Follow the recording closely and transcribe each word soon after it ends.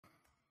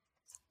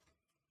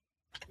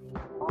And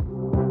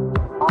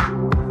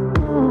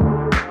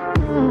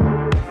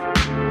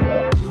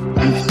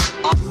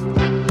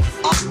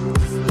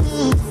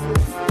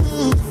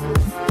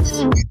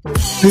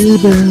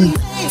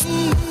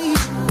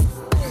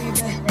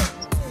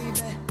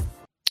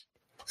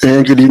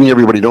good evening,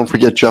 everybody. Don't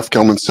forget Jeff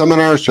Gellman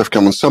Seminars. Jeff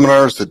Gellman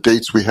Seminars, the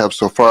dates we have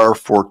so far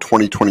for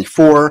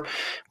 2024.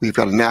 We've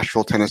got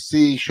Nashville,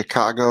 Tennessee,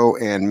 Chicago,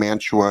 and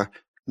Mantua,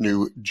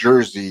 New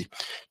Jersey.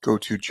 Go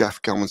to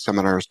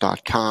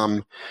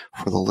jeffgellmanseminars.com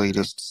for the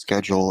latest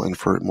schedule and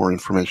for more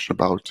information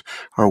about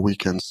our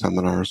weekend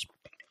seminars.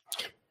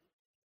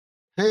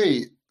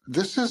 Hey,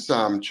 this is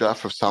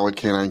Jeff of Solid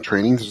Canine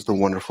Training. This is the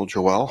wonderful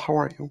Joelle. How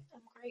are you?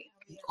 I'm great.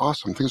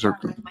 Awesome. Things are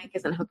good. My mic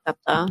isn't hooked up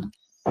though.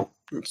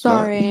 It's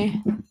Sorry.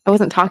 I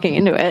wasn't talking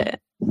into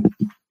it.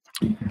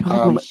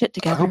 Shit I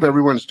together. hope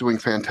everyone's doing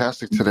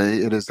fantastic today.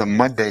 It is a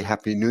Monday.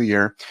 Happy New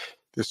Year.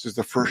 This is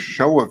the first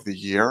show of the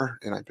year,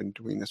 and I've been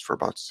doing this for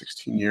about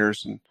 16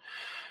 years. And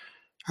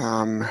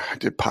I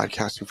did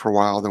podcasting for a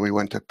while. Then we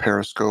went to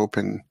Periscope,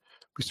 and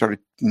we started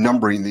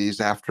numbering these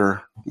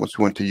once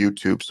we went to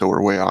YouTube. So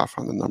we're way off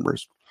on the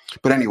numbers.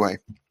 But anyway,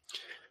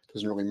 it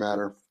doesn't really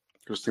matter.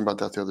 I was thinking about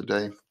that the other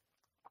day.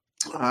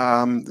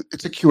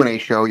 It's a Q&A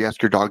show. You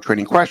ask your dog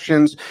training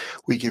questions.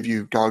 We give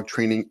you dog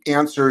training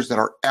answers that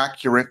are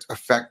accurate,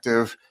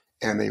 effective,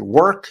 and they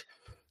work.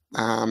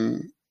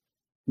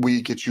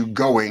 We get you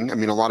going. I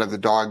mean, a lot of the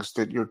dogs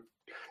that you're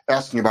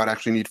asking about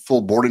actually need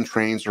full board and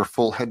trains or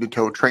full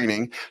head-to-toe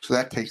training. So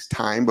that takes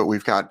time, but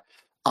we've got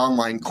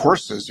online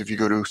courses. If you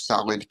go to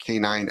Solid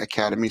Canine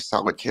Academy,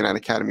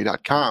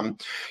 solidcanineacademy.com,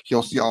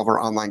 you'll see all of our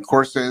online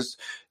courses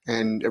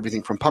and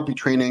everything from puppy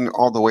training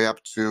all the way up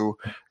to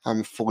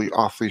fully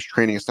off-leash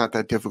training. It's not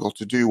that difficult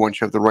to do once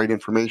you have the right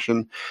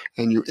information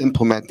and you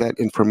implement that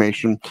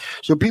information.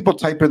 So people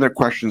type in their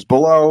questions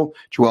below.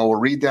 Joelle will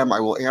read them. I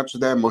will answer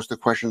them. Most of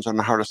the questions on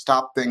how to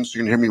stop things. So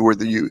you can hear me where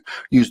you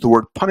use the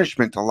word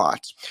punishment a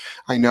lot.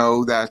 I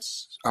know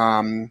that's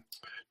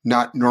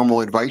not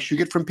normal advice you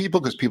get from people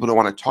because people don't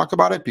want to talk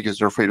about it because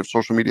they're afraid of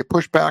social media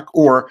pushback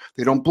or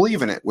they don't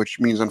believe in it, which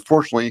means,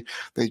 unfortunately,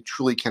 they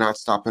truly cannot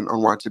stop an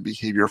unwanted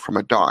behavior from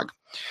a dog.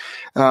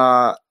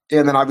 And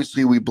then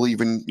obviously we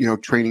believe in,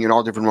 training in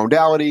all different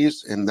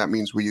modalities. And that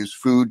means we use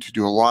food to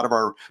do a lot of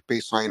our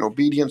baseline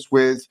obedience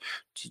with,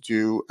 to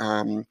do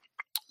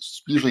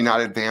usually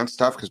not advanced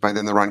stuff because by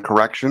then they're on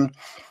correction.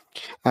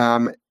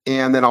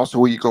 And then also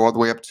we go all the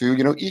way up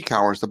to,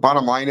 e-cowers. The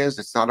bottom line is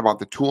it's not about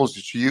the tools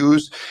that you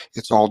use.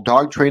 It's all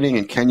dog training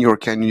and can you or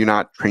can you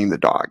not train the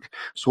dog.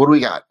 So what do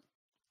we got?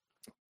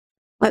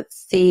 Let's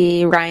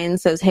see. Ryan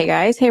says, hey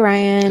guys. Hey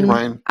Ryan. Hey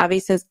Ryan. Avi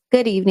says,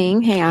 good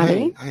evening. Hey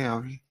Avi. Hey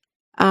Avi.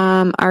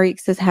 Arik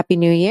says, happy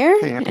New Year.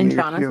 Hey, happy and New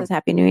Year Shauna to you. says,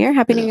 happy New Year.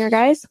 Happy New Year,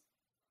 guys.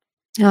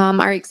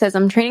 Arik says,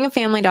 I'm training a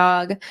family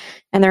dog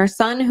and their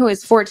son who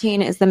is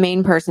 14 is the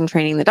main person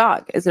training the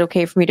dog. Is it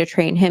okay for me to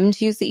train him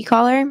to use the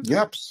e-collar?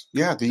 Yep.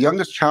 Yeah. The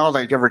youngest child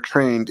I ever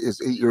trained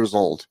is 8 years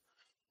old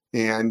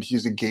and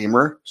he's a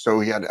gamer.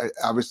 So he had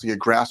obviously a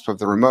grasp of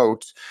the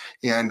remote.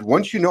 And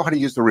once you know how to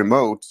use the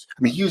remote,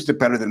 he used it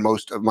better than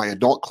most of my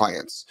adult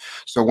clients.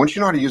 So once you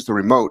know how to use the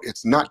remote,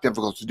 it's not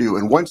difficult to do.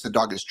 And once the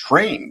dog is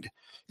trained,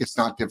 it's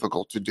not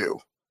difficult to do.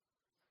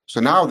 So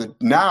now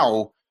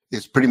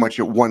is pretty much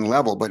at one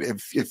level. But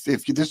if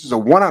this is a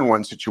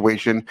one-on-one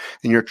situation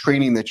and you're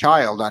training the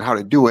child on how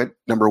to do it,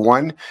 number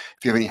one,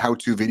 if you have any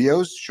how-to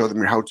videos, show them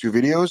your how-to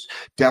videos.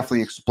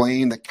 Definitely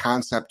explain the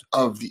concept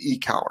of the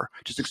e-collar.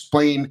 Just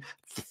explain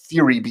the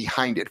theory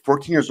behind it.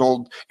 14 years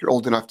old, you're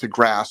old enough to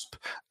grasp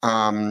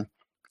a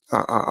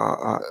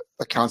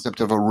concept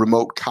of a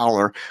remote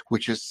collar,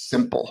 which is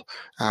simple.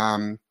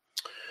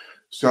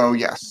 So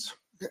yes.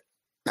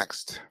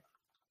 Next.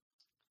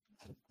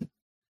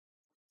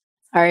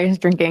 Sorry, I was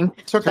drinking.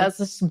 It's okay. That's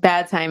just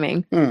bad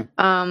timing.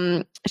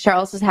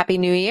 Cheryl says Happy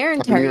New Year, and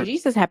Happy New Terry Year. G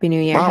says Happy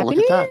New Year. Wow, Happy look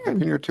New at Year. that. Happy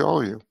New Year to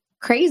all of you.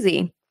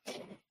 Crazy.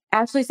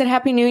 Ashley said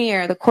Happy New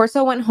Year. The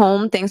Corso went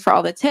home. Thanks for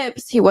all the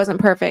tips. He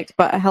wasn't perfect,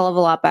 but a hell of a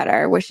lot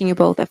better. Wishing you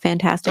both a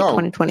fantastic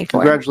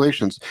 2024.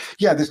 Congratulations.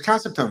 Yeah, this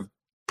concept of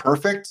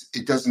perfect,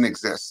 it doesn't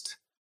exist.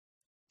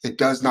 It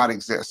does not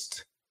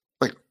exist.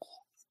 Like,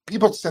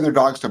 people send their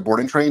dogs to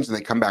boarding trains and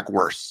they come back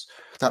worse.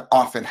 That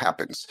often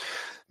happens.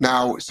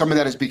 Now, some of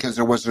that is because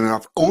there wasn't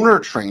enough owner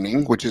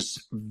training, which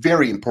is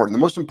very important. The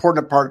most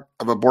important part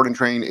of a boarding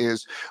train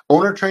is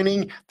owner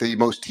training. The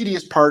most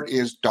tedious part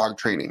is dog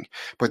training.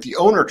 But the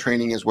owner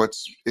training is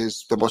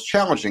is the most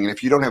challenging. And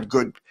if you don't have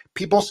good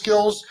people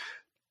skills,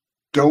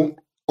 don't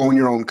own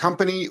your own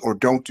company or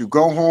don't do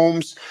go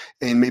homes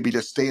and maybe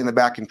just stay in the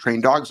back and train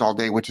dogs all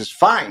day, which is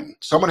fine.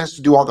 Someone has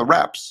to do all the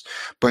reps.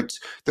 But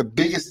the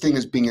biggest thing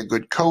is being a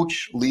good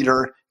coach,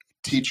 leader,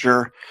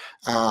 teacher,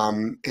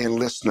 and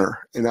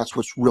listener. And that's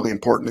what's really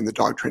important in the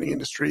dog training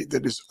industry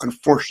that is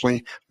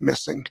unfortunately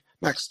missing.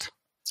 Next.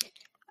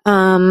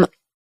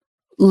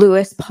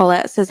 Louis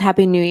Paulette says,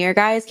 Happy New Year,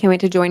 guys. Can't wait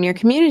to join your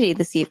community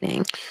this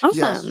evening. Awesome.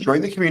 Yes, join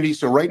the community.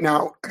 So right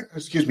now,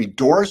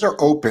 doors are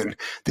open.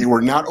 They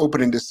were not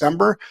open in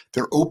December.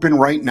 They're open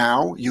right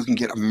now. You can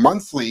get a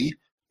monthly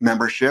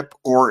membership,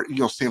 or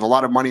you'll save a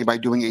lot of money by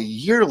doing a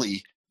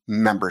yearly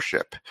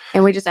membership.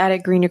 And we just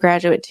added Green to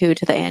Graduate too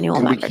to the annual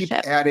And membership. we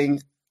keep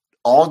adding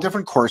all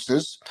different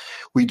courses.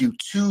 We do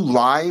 2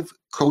 live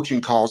coaching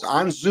calls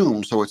on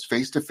Zoom, so it's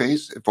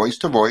face-to-face,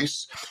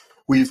 voice-to-voice.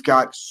 We've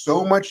got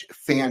so much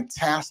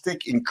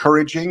fantastic,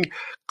 encouraging,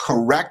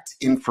 correct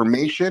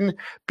information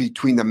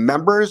between the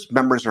members.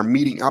 Members are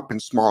meeting up in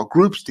small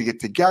groups to get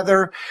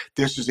together.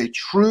 This is a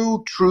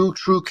true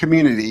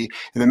community.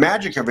 And the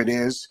magic of it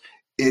is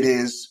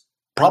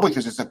probably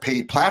because it's a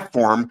paid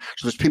platform,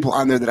 so there's people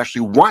on there that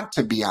actually want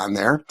to be on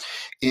there,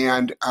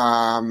 and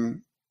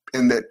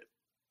that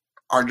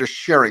are just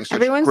sharing such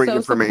Everyone's great so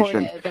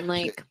information. supportive and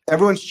like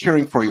everyone's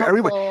cheering for you.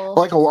 Everybody,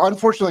 helpful.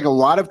 unfortunately, like a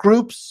lot of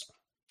groups,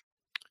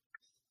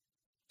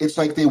 it's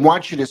like they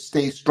want you to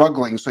stay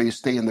struggling, so you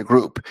stay in the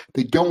group.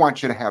 They don't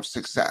want you to have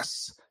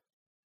success.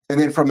 And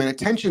then from an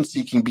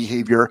attention-seeking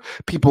behavior,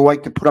 people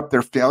like to put up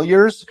their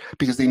failures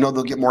because they know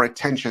they'll get more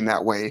attention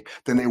that way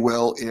than they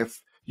will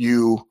if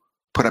you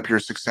put up your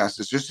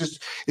successes.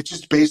 It's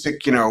just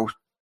basic,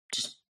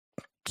 just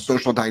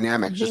social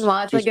dynamics.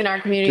 Meanwhile, it's like in our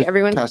community,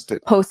 everyone's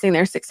posting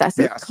their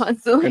successes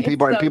constantly. And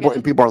people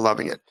are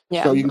loving it.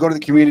 Yeah. So you can go to the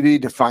community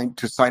to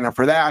sign up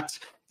for that.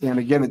 And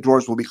again, the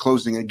doors will be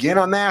closing again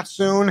on that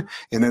soon.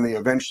 And then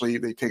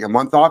they take a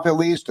month off at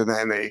least, and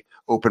then they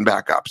open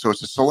back up. So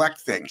it's a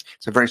select thing.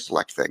 It's a very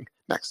select thing.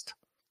 Next.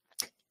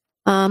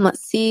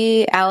 Let's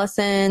see.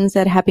 Allison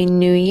said, Happy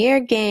New Year,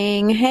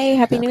 gang. Hey,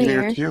 Happy New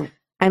Year. To you.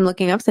 I'm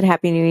looking up, said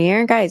Happy New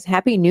Year. Guys,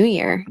 Happy New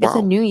Year. Wow. It's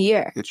a new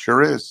year. It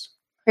sure is.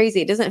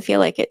 Crazy. It doesn't feel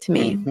like it to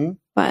me. Mm-hmm.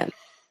 But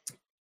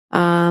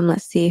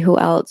let's see who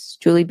else.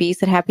 Julie B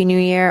said Happy New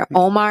Year.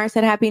 Omar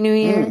said Happy New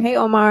Year. Hey,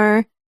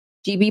 Omar.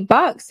 GB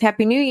Bucks,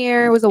 Happy New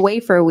Year. Was away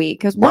for a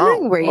week. I was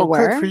wondering where you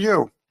were. Good for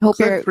you. Hope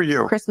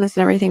your Christmas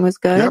and everything was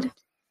good. Yep.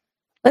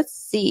 Let's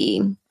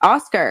see.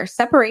 Oscar,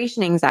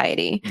 separation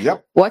anxiety.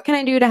 Yep. What can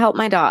I do to help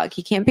my dog?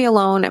 He can't be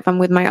alone if I'm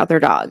with my other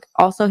dog.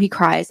 Also, he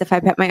cries if I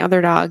pet my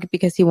other dog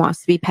because he wants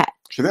to be pet.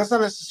 So that's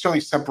not necessarily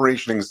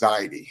separation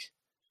anxiety.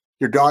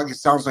 It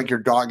sounds like your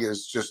dog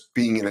is just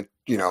being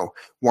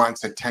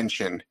wants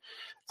attention.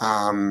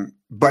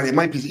 But it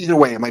might be either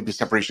way. It might be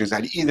separation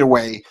anxiety. Either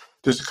way,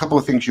 there's a couple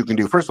of things you can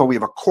do. First of all, we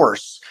have a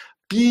course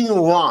being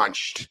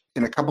launched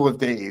in a couple of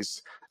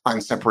days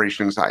on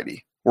separation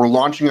anxiety. We're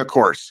launching a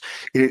course.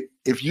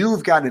 If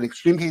you've got an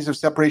extreme case of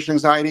separation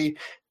anxiety,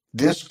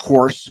 this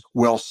course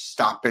will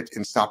stop it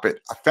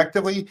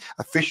effectively,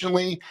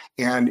 efficiently,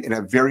 and in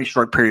a very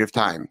short period of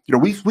time.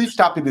 We've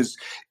stopped it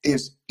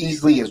as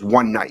easily as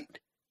one night.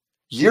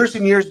 Years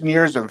and years and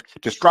years of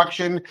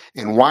destruction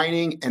and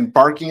whining and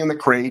barking in the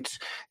crate,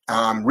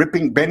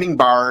 bending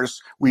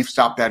bars. We've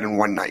stopped that in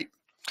one night.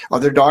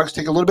 Other dogs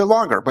take a little bit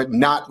longer, but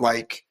not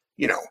like,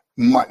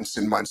 months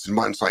and months and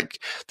months, like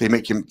they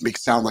make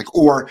sound like,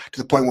 or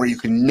to the point where you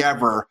can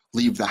never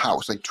leave the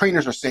house. Like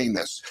trainers are saying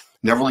this,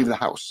 never leave the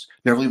house,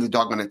 never leave the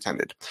dog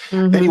unattended.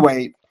 Mm-hmm.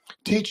 Anyway,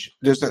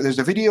 there's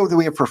a video that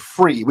we have for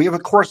free. We have a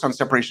course on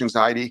separation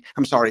anxiety.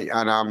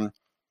 On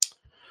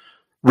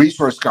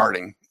resource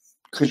guarding.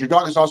 Because your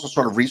dog is also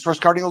sort of resource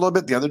guarding a little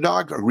bit, the other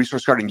dog, or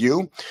resource guarding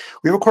you.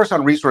 We have a course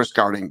on resource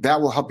guarding.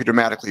 That will help you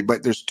dramatically.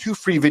 But there's 2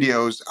 free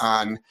videos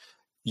on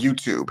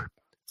YouTube,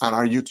 on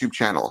our YouTube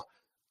channel.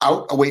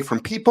 Out, away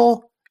from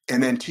people,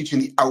 and then teaching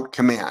the out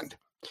command.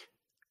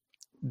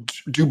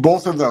 Do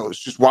both of those.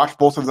 Just watch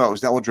both of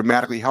those. That will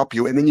dramatically help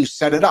you. And then you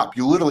set it up.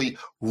 You literally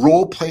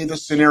role play the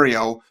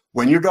scenario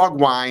when your dog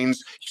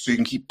whines, so you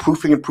can keep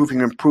proofing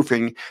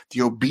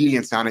the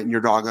obedience on it, and your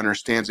dog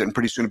understands it. And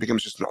pretty soon it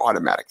becomes just an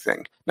automatic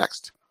thing.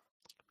 Next.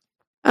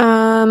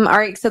 All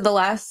right. So the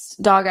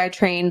last dog I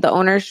trained, the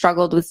owner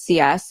struggled with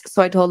CS.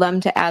 So I told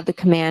them to add the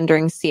command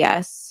during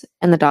CS,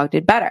 and the dog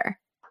did better.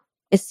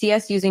 Is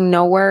CS using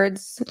no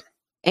words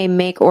a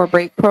make or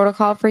break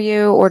protocol for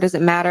you, or does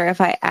it matter if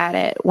I add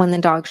it when the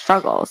dog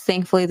struggles?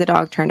 Thankfully, the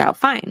dog turned out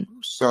fine.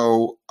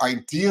 So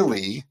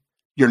ideally,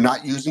 you're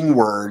not using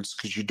words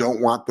because you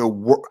don't want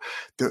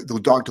the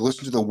dog to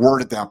listen to the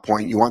word at that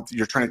point.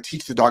 You're trying to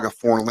teach the dog a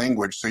foreign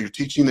language. So you're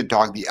teaching the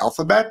dog the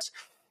alphabet,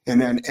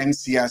 and then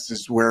NCS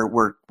is where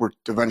we're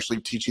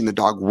eventually teaching the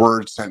dog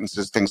words,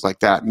 sentences, things like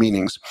that,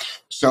 meanings.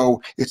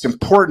 So it's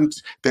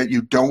important that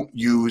you don't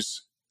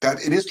use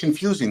that. It is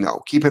confusing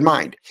though. Keep in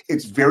mind,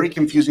 it's very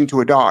confusing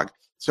to a dog.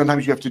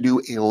 Sometimes you have to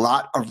do a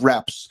lot of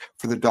reps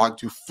for the dog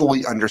to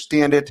fully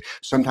understand it.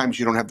 Sometimes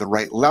you don't have the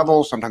right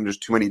level. Sometimes there's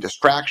too many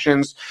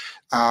distractions.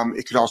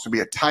 It could also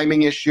be a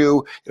timing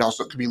issue. It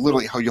also could be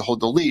literally how you hold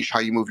the leash, how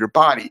you move your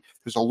body.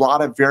 There's a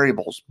lot of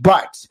variables.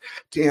 But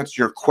to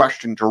answer your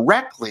question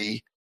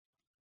directly,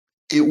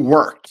 it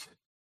worked.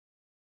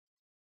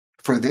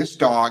 For this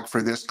dog,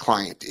 for this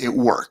client, it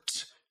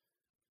worked.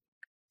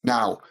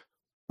 Now,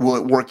 will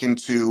it work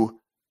into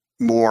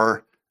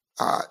more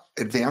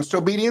advanced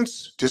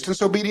obedience,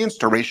 distance obedience,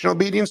 duration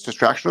obedience,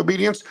 distraction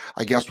obedience?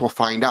 I guess we'll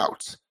find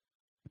out.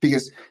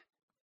 Because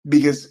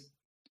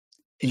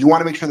you want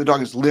to make sure the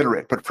dog is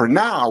literate. But for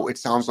now, it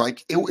sounds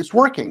like it's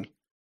working.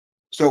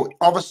 So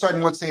all of a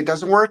sudden, let's say it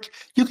doesn't work,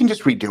 you can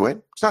just redo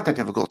it. It's not that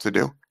difficult to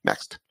do.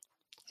 Next.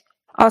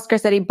 Oscar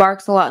said he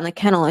barks a lot in the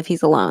kennel if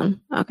he's alone.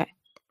 Okay.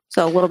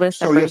 So a little bit of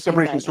So you have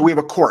separation. separation. So we have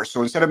a course.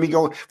 So instead of me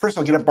going, first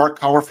I'll get a bark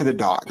collar for the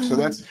dog.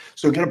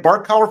 So get a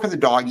bark collar for the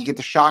dog. You get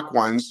the shock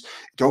ones.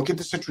 Don't get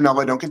the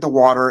citronella. Don't get the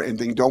water, and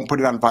then don't put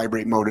it on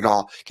vibrate mode at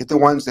all. Get the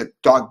ones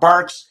that dog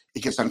barks,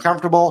 it gets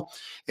uncomfortable,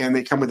 and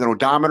they come with an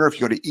odometer.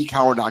 If you go to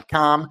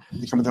ecollar.com,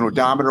 they come with an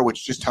odometer,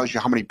 which just tells you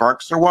how many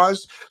barks there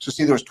was. So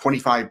see, there was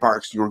 25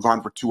 barks, and you were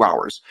gone for 2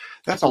 hours.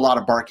 That's a lot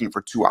of barking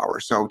for 2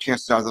 hours. So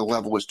chances are the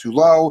level was too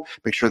low.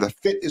 Make sure the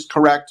fit is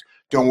correct.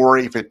 Don't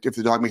worry if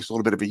the dog makes a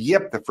little bit of a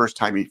yip the first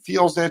time he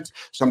feels it.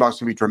 Some dogs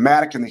can be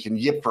dramatic and they can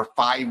yip for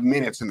 5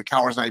 minutes and the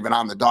collar's not even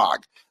on the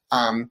dog.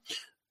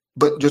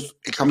 But just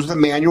it comes with a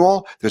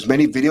manual. There's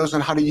many videos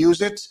on how to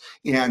use it,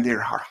 and they're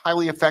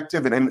highly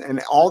effective.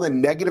 And all the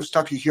negative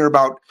stuff you hear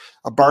about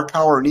a bark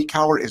collar or an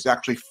e-collar is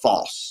actually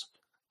false.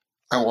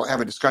 I will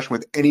have a discussion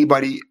with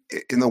anybody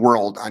in the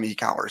world on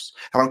e-collars.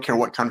 I don't care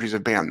what countries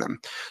have banned them.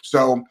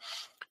 So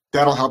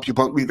that'll help you.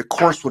 But the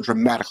course will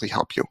dramatically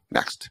help you.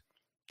 Next.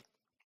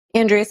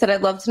 Andrea said,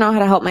 I'd love to know how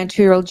to help my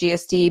 2-year-old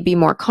GSD be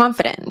more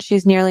confident.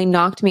 She's nearly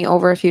knocked me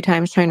over a few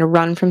times trying to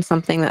run from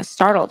something that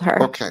startled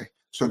her. Okay.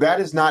 So that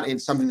is not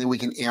something that we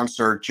can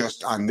answer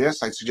just on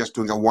this. I suggest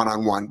doing a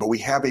one-on-one, but we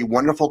have a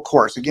wonderful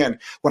course. Again,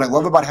 what I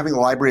love about having a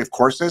library of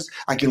courses,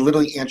 I can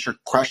literally answer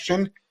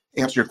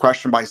your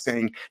question by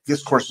saying,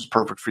 this course is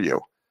perfect for you.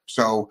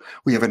 So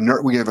we have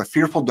a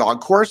fearful dog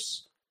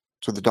course.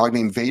 So the dog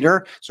named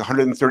Vader, it's a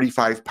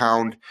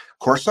 135-pound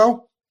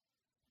Corso.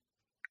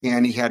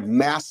 And he had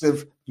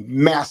massive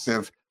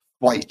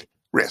flight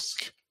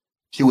risk.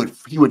 He would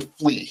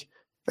flee.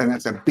 And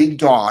that's a big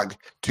dog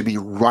to be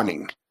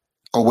running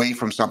away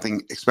from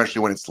something, especially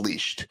when it's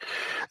leashed.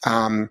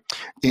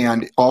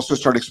 And also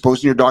start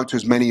exposing your dog to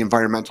as many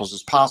environmentals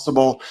as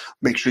possible.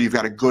 Make sure you've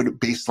got a good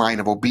baseline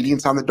of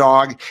obedience on the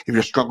dog. If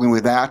you're struggling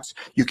with that,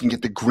 you can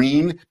get the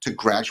Green to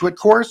Graduate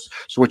course.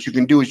 So what you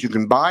can do is you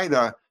can buy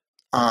the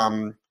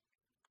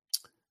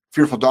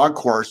Fearful Dog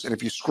course, and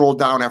if you scroll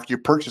down after you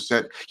purchase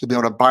it, you'll be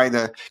able to buy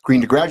the Green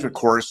to Graduate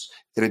course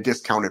at a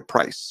discounted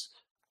price.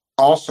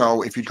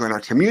 Also, if you join our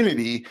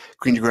community,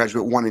 Green to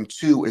Graduate 1 and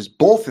 2 is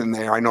both in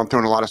there. I know I'm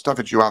throwing a lot of stuff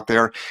at you out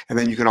there, and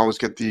then you can always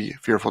get the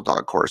Fearful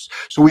Dog course.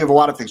 So we have a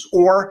lot of things,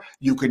 or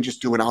you can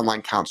just do an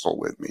online consult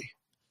with me.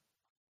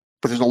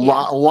 But there's a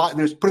lot.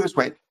 Put it this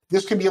way,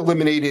 this can be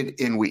eliminated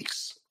in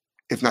weeks,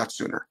 if not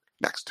sooner.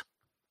 Next.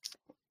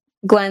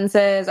 Glenn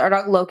says, our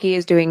dog Loki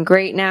is doing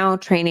great now,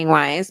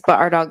 training-wise, but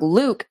our dog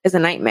Luke is a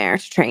nightmare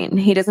to train.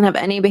 He doesn't have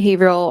any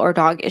behavioral or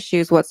dog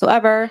issues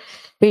whatsoever,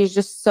 but he's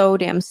just so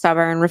damn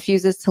stubborn,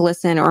 refuses to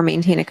listen or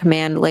maintain a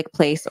command like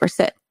place or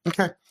sit.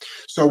 Okay.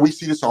 So we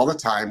see this all the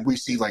time. We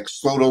see like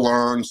slow to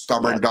learn,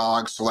 stubborn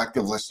dog,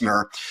 selective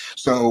listener.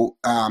 So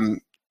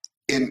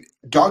in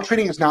dog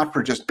training is not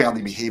for just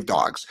badly behaved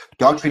dogs.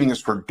 Dog training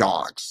is for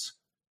dogs.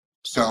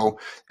 So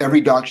every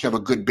dog should have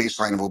a good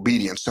baseline of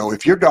obedience. So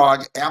if your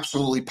dog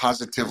absolutely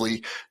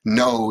positively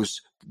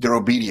knows their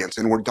obedience,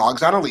 and we're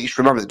dogs on a leash,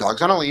 remember the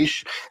dog's on a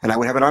leash, and I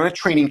would have it on a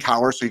training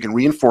collar so you can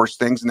reinforce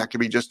things, and that could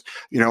be just,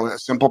 a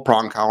simple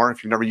prong collar.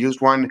 If you've never used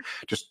one,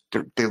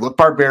 they look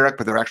barbaric,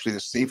 but they're actually the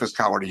safest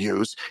collar to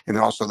use, and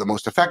they're also the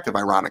most effective,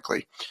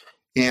 ironically.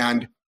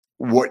 And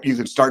what you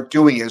can start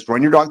doing is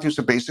run your dog through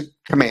some basic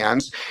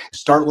commands,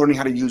 start learning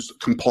how to use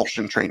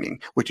compulsion training,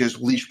 which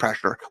is leash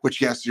pressure, which,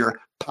 yes, you're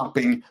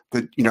popping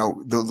the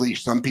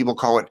leash. Some people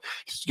call it,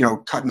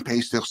 cut and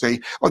paste. They'll say,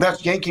 oh,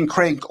 that's yank and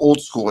crank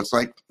old school. It's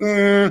like,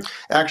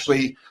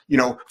 actually,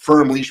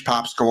 firm leash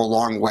pops go a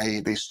long way.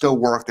 They still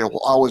work. They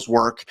will always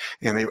work.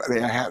 And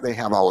they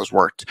have always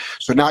worked.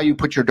 So now you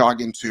put your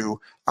dog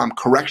into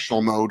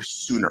correctional mode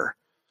sooner.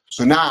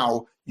 So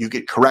now you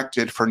get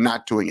corrected for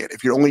not doing it.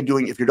 If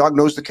your dog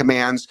knows the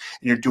commands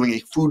and you're doing a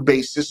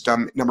food-based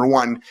system, number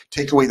one,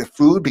 take away the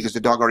food because the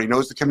dog already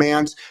knows the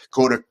commands,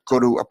 go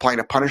to applying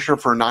a punisher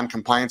for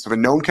non-compliance of a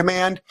known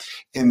command,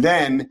 and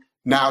then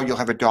now you'll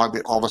have a dog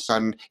that all of a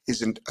sudden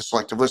isn't a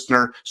selective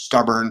listener,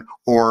 stubborn,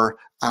 or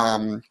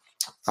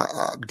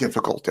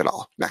difficult at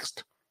all.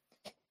 Next.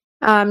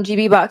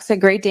 GB Bucks, a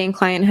Great Dane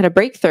client, had a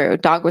breakthrough.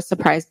 Dog was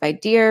surprised by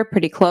deer,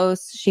 pretty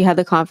close. She had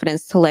the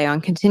confidence to lay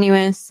on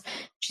continuous.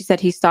 She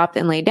said he stopped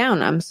and laid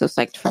down. I'm so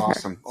psyched for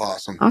her.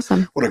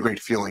 Awesome. What a great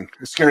feeling.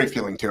 A scary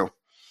feeling too.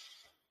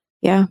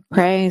 Yeah,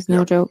 prey is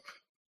no joke.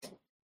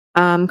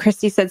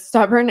 Christy said,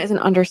 stubborn is an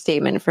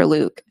understatement for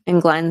Luke.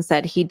 And Glenn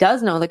said, he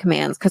does know the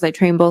commands because I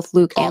train both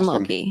Luke and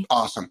Loki.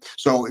 Awesome.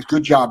 So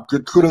good job.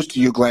 Good kudos to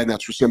you, Glenn.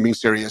 That's for being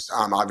serious,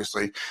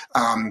 obviously.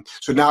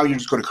 So now you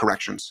just go to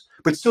corrections.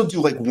 But still do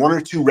like 1 or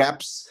 2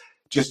 reps,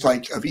 just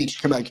like of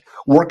each, like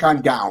work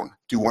on down.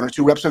 Do 1 or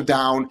 2 reps of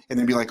down, and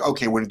then be like,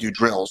 okay, we're going to do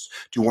drills.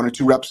 Do 1 or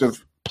 2 reps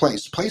of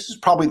place. Place is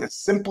probably the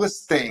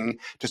simplest thing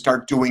to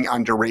start doing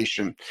on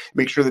duration.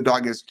 Make sure the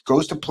dog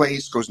goes to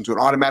place, goes into an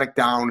automatic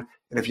down.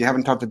 And if you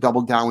haven't taught the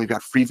double down, we've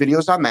got free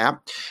videos on that.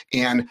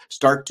 And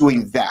start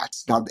doing that.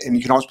 Now, and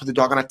you can also put the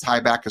dog on a tie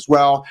back as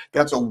well.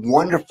 That's a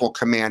wonderful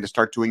command to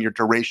start doing your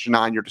duration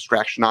on, your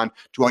distraction on,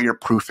 do all your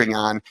proofing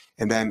on.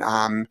 And then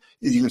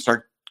you can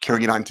start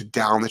carrying it on to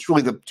down. That's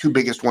really the two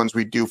biggest ones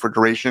we do for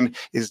duration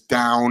is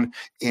down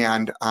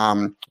and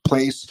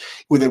place.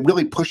 With a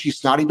really pushy,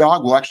 snotty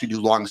dog, we'll actually do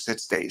long sit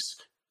stays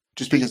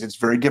just because it's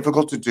very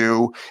difficult to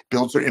do,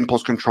 builds their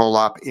impulse control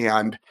up,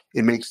 and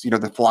it makes,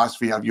 the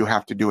philosophy of you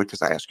have to do it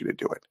because I ask you to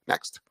do it.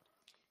 Next.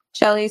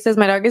 Shelly says,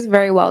 my dog is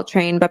very well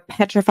trained, but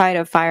petrified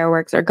of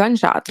fireworks or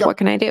gunshots. Yep. What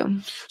can I do?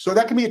 So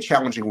that can be a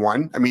challenging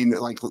one. I mean,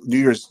 like New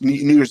Year's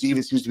Eve,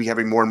 it seems to be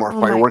having more and more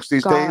fireworks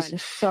these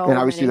days. So And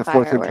obviously the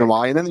 4th of fireworks.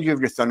 July, and then you have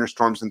your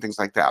thunderstorms and things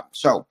like that.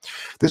 So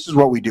this is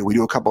what we do. We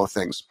do a couple of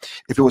things.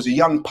 If it was a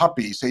young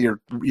puppy, say you're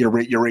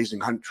raising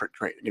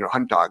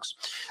hunt dogs,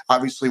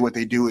 obviously what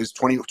they do is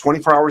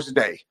 24 hours a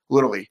day,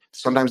 literally.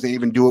 Sometimes they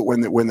even do it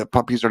when the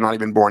puppies are not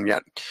even born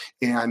yet.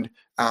 And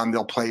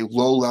they'll play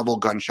low-level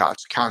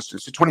gunshots,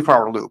 constant. It's a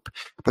 24-hour loop.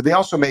 But they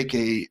also make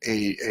a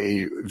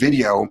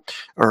video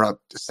or a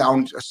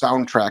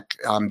soundtrack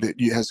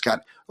that has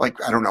got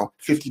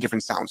 50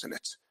 different sounds in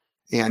it.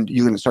 And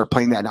you can start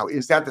playing that. Now,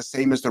 is that the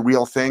same as the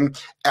real thing?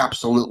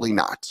 Absolutely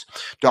not.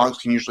 Dogs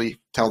can usually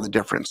tell the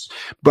difference.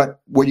 But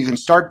what you can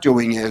start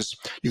doing is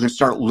you can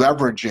start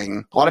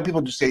leveraging. A lot of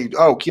people just say,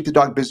 oh, keep the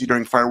dog busy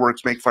during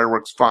fireworks, make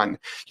fireworks fun.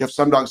 You have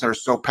some dogs that are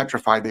so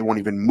petrified they won't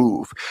even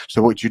move.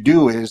 So what you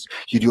do is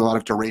you do a lot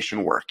of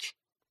duration work.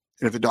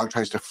 And if the dog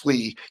tries to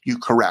flee, you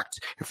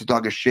correct. If the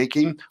dog is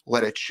shaking,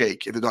 let it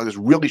shake. If the dog is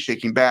really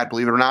shaking bad,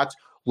 believe it or not,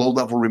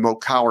 low-level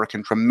remote collar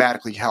can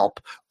dramatically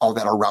help all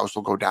that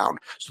arousal go down.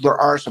 So there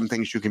are some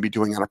things you can be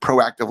doing on a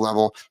proactive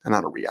level and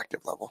on a reactive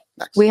level.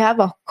 Next. We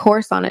have a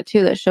course on it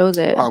too that shows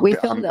it. We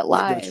filmed it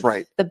live. That's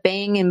right. The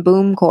bang and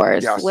boom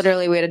course. Yes.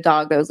 Literally, we had a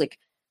dog that was like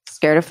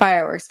scared of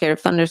fireworks, scared of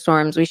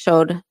thunderstorms. We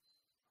showed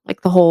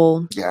like the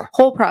whole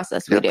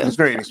process we do. It's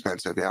very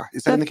inexpensive. Yeah.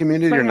 Is that in the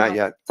community or not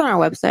yet? It's on our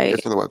website.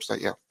 It's on the website.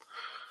 Yeah.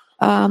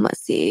 Let's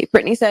see.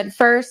 Brittany said,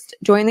 first,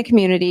 join the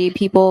community.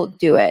 People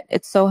do it.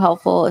 It's so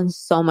helpful and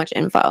so much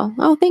info.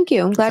 Oh, thank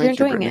you. I'm glad you're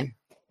enjoying it.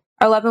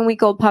 Our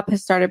 11-week-old pup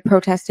has started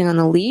protesting on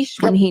the leash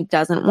when he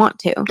doesn't want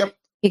to. Yep.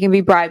 He can be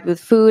bribed with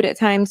food at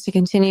times to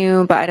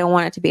continue, but I don't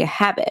want it to be a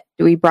habit.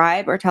 Do we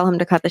bribe or tell him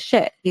to cut the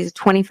shit? He's a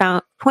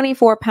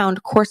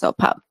 24-pound Corso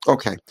pup.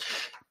 Okay.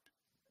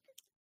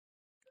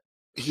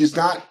 You're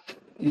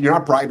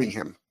not bribing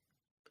him.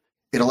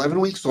 At 11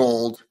 weeks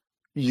old,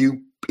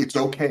 it's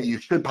okay. You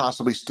should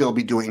possibly still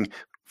be doing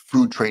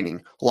food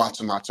training, lots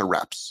and lots of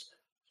reps.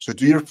 So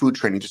do your food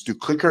training. Just do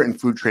clicker and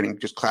food training,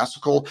 just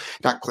classical,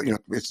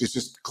 it's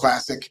just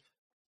classic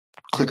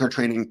clicker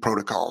training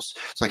protocols.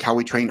 It's like how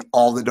we train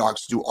all the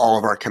dogs to do all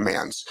of our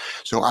commands.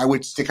 So I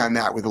would stick on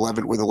that with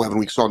 11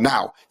 weeks old.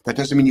 Now, that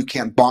doesn't mean you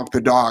can't bonk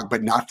the dog,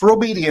 but not for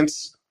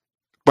obedience.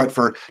 But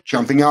for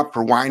jumping up,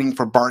 for whining,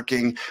 for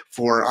barking,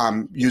 for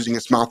using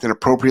its mouth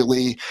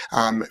inappropriately,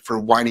 for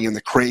whining in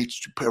the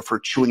crates, for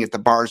chewing at the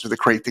bars of the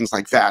crate, things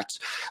like that.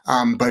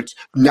 But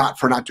not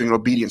for not doing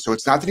obedience. So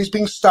it's not that he's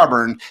being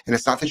stubborn, and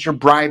it's not that you're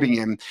bribing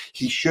him.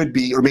 He should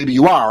be, or maybe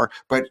you are,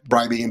 but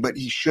bribing him, but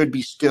he should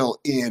be still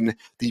in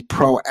the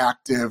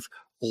proactive,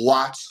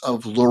 lots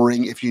of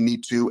luring if you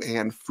need to,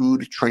 and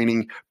food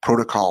training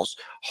protocols.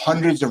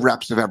 Hundreds of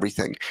reps of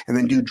everything, and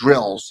then do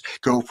drills.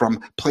 Go from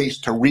place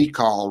to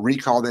recall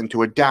then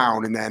to a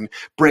down, and then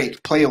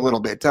break, play a little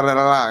bit,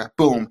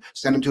 boom,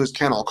 send him to his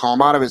kennel, call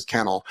him out of his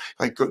kennel.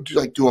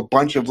 Do a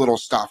bunch of little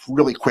stuff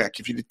really quick.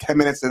 If you did 10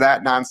 minutes of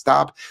that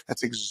nonstop,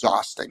 that's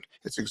exhausting.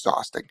 It's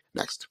exhausting.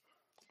 Next.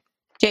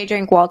 J.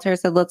 Drink Walter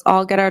said, let's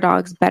all get our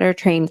dogs better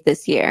trained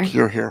this year.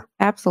 You're here.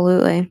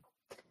 Absolutely.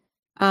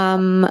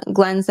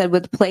 Glenn said,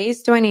 with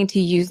place, do I need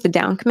to use the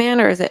down command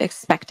or is it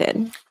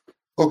expected?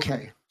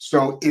 Okay,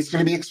 so it's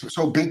going to be,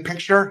 so big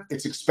picture,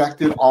 it's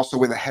expected also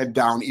with a head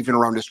down, even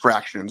around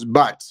distractions.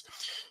 But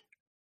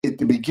at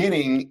the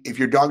beginning, if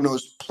your dog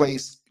knows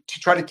place, to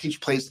try to teach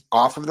place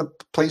off of the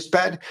place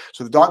bed.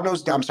 So the dog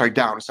knows down,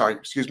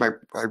 excuse my,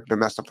 I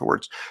messed up the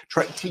words.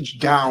 Try to teach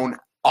down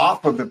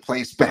off of the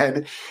place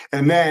bed,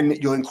 and then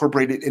you'll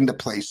incorporate it into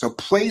place. So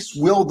place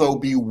will, though,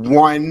 be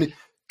one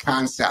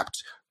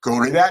concept.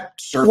 Go to that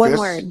surface. One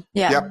word.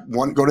 Yeah.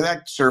 Yep. Go to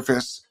that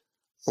surface,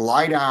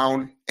 lie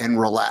down, and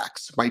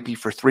relax. It might be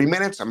for 3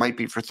 minutes. It might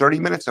be for 30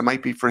 minutes. It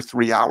might be for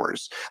 3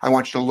 hours. I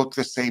want you to look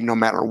the same no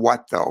matter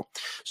what, though.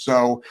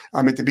 So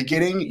at the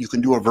beginning, you can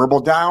do a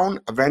verbal down.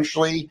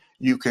 Eventually,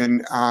 you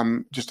can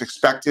just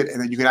expect it,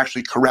 and then you can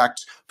actually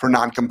correct for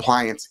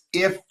noncompliance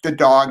if the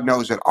dog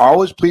knows it.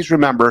 Always please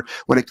remember,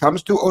 when it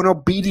comes to an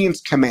obedience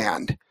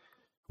command,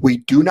 we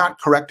do not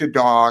correct a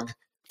dog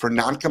for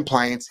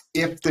noncompliance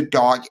if the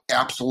dog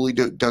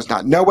absolutely does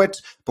not know it,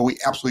 but we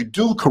absolutely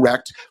do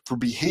correct for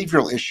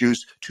behavioral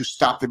issues to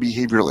stop the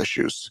behavioral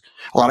issues.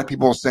 A lot of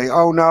people will say,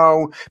 oh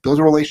no, build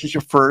a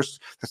relationship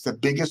first. That's the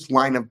biggest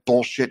line of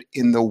bullshit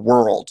in the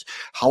world.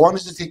 How long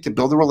does it take to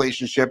build a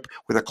relationship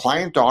with a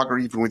client dog or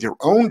even with your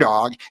own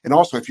dog? And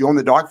also, if you own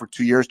the dog for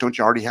 2 years, don't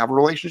you already have a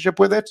relationship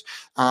with it?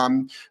 How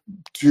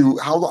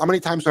many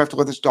times do I have to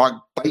let this dog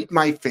bite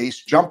my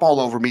face, jump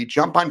all over me,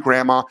 jump on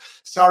grandma,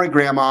 sorry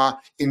grandma,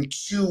 in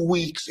 2 2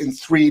 weeks and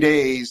 3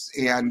 days,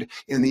 and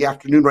in the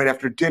afternoon, right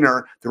after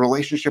dinner, the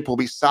relationship will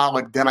be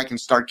solid. Then I can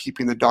start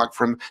keeping the dog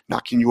from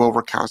knocking you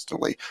over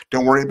constantly.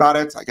 Don't worry about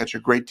it. I got you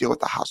a great deal at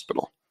the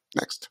hospital.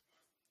 Next.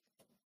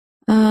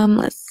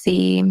 Let's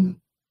see.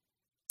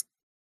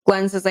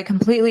 Glenn says, I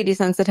completely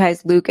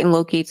desensitized Luke and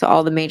Loki to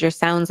all the major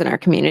sounds in our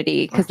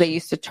community because they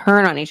used to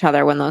turn on each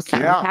other when those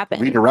sounds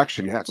happened.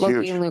 Redirection, yeah, it's Loki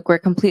huge. and Luke were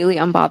completely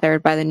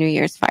unbothered by the New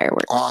Year's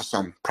fireworks.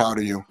 Awesome. Proud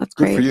of you. That's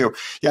good great. for you.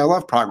 Yeah, I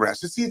love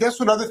progress. And see, that's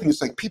what other things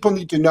like people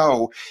need to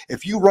know.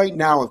 If you right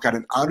now have got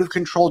an out of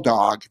control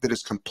dog that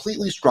is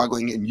completely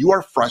struggling and you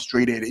are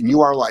frustrated and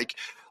you are like,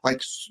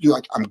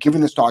 I'm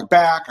giving this dog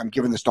back, I'm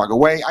giving this dog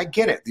away. I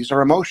get it. These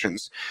are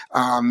emotions.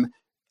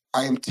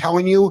 I am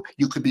telling you,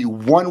 you could be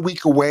 1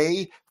 week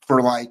away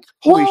for like,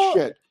 holy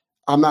shit.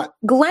 I'm not.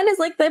 Glenn is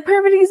like the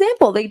perfect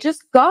example. They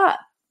just got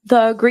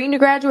the Green to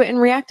Graduate and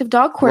Reactive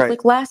Dog course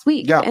like last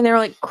week, and they're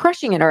like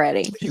crushing it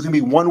already. You can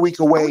be 1 week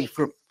away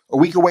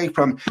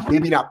from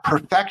maybe not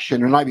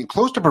perfection or not even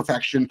close to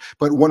perfection,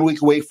 but 1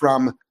 week away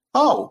from,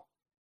 oh,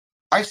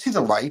 I see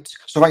the light.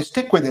 So if I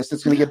stick with this,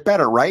 it's going to get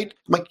better, right?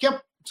 I'm like,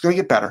 yep, it's going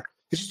to get better.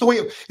 It's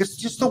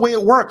just the way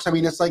it works. I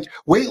mean, it's like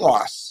weight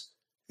loss.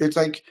 It's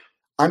like,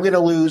 I'm going to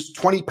lose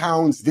 20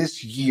 pounds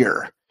this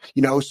year.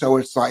 So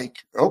it's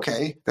like,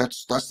 okay,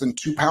 that's less than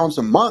 2 pounds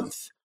a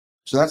month.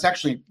 So that's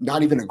actually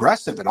not even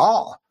aggressive at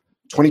all.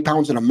 20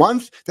 pounds in a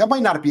month, that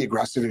might not be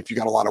aggressive if you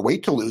got a lot of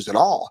weight to lose at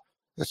all.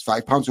 That's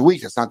 5 pounds a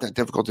week. It's not that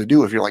difficult to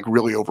do if you're like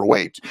really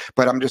overweight.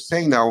 But I'm just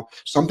saying though,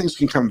 some things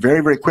can come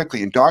very, very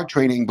quickly. In dog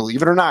training,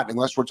 believe it or not,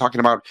 unless we're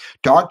talking about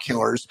dog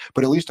killers,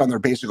 but at least on their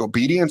basic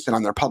obedience and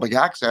on their public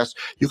access,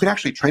 you can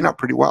actually train up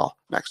pretty well.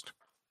 Next.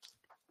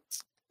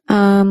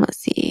 Let's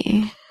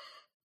see.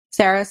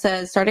 Sarah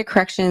says, started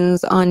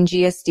corrections on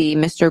GSD,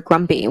 Mr.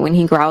 Grumpy, when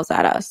he growls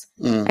at us.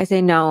 I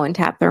say no and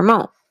tap the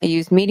remote. I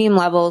use medium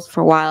levels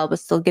for a while, but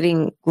still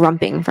getting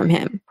grumping from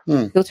him.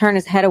 He'll turn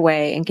his head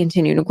away and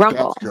continue to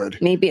grumble. That's good.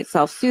 Maybe it's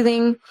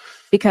self-soothing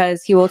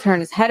because he will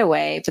turn his head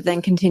away, but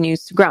then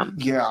continues to grump.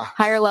 Yeah.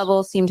 Higher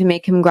levels seem to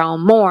make him growl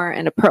more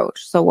and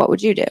approach. So what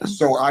would you do?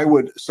 So I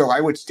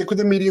would stick with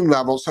the medium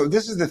level. So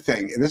this is the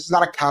thing, and this is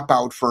not a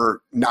cop-out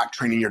for not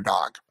training your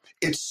dog.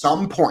 At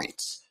some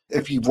point,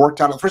 if you've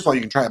worked out, first of all, you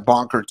can try a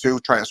bonk or two,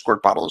 try a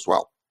squirt bottle as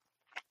well.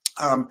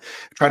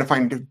 Try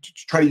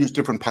to use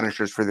different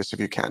punishers for this if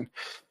you can.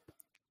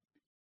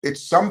 At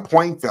some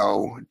point,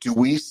 though, do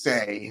we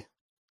say,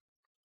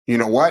 you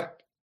know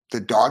what?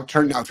 The dog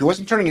turned. Now, if he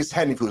wasn't turning his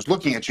head and if he was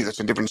looking at you, that's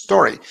a different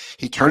story.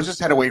 He turns his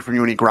head away from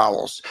you and he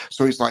growls.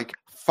 So he's like,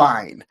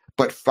 fine,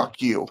 but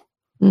fuck you.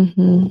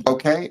 Mm-hmm.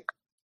 Okay?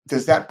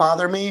 Does that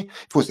bother me?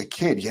 If it was a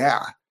kid,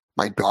 yeah.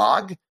 My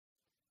dog?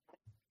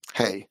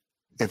 Hey.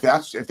 If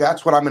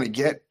that's what I'm going to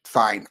get,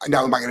 fine.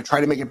 Now, am I going to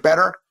try to make it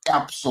better?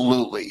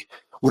 Absolutely.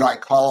 Would I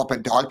call up a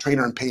dog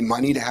trainer and pay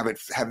money to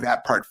have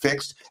that part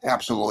fixed?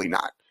 Absolutely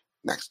not.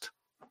 Next.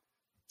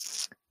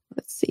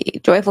 Let's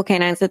see. Joyful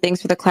Canine said,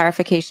 thanks for the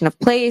clarification of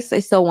place. I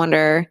still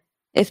wonder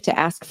if to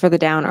ask for the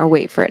down or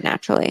wait for it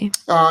naturally.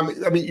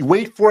 You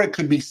wait for it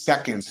could be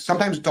seconds.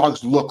 Sometimes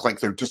dogs look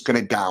like they're just going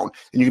to down,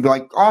 and you can be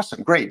like,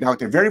 awesome, great. Now, at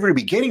the very, very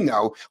beginning,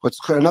 though,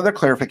 another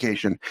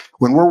clarification.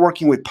 When we're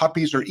working with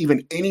puppies or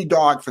even any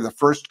dog for the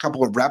first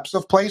couple of reps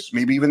of place,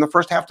 maybe even the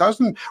first half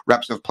dozen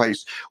reps of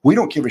place, we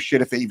don't give a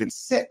shit if they even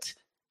sit.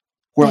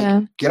 We're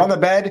like, get on the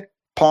bed,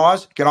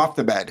 pause, get off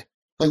the bed.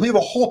 Like we have a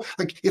whole,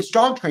 it's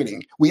dog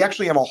training. We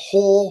actually have a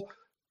whole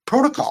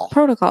protocols.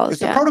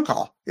 It's a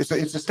protocol. It's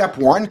a step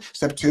 1,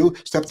 step 2,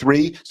 step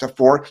 3, step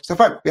 4, step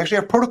 5. We actually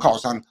have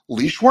protocols on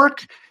leash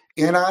work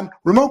and on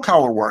remote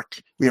collar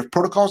work. We have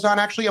protocols on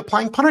actually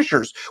applying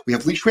punishers. We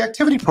have leash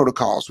reactivity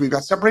protocols. We've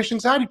got separation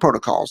anxiety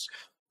protocols.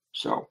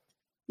 So.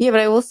 Yeah,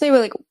 but I will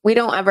say we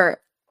don't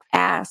ever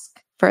ask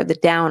for the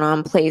down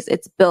on place.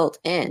 It's built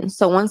in.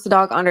 So once the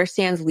dog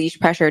understands leash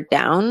pressure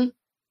down,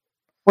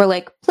 we're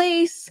like,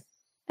 place,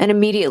 and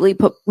immediately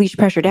put leash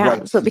pressure down.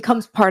 Right. So it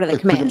becomes part of the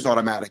command. It becomes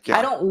automatic, yeah.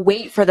 I don't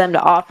wait for them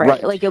to offer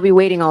it. Like you'll be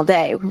waiting all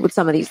day with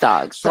some of these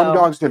dogs. Some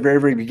dogs at the very,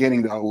 very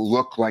beginning, though,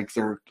 look like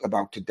they're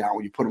about to down.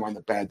 When you put them on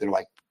the bed, they're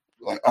like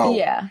oh,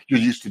 you're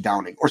used to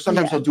downing. Or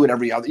sometimes they'll do it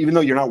every other, even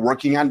though you're not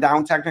working on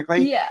down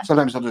technically. Yeah.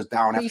 Sometimes they'll just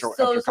down after a couple times.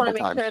 You still just want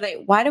to make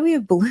sure why do we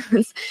have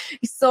balloons?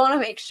 You still want to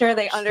make sure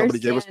they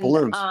understand gave us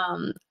balloons.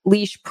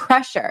 Leash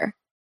pressure.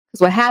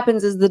 Because what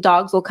happens is the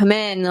dogs will come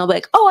in and they'll be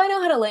like, oh, I know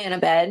how to lay in a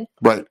bed.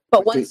 Right.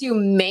 But once you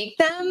make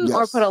them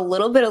or put a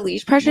little bit of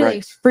leash pressure,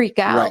 they freak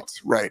out.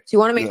 Right. So you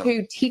want to make sure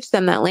you teach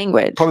them that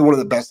language. Probably one of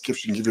the best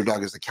gifts you can give your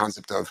dog is the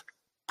concept of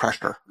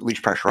pressure,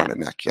 leash pressure on the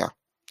neck. Yeah.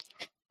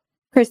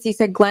 Christy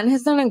said, Glenn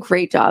has done a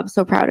great job.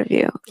 So proud of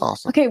you.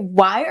 Awesome. Okay.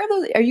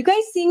 Are you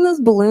guys seeing those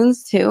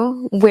balloons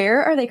too?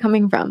 Where are they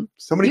coming from?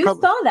 You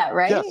saw that,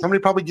 right? Yeah.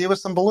 Somebody probably gave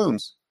us some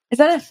balloons. Is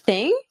that a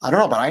thing? I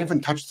don't know, but I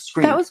haven't touched the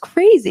screen. That was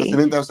crazy.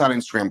 That was on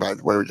Instagram, by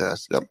the way.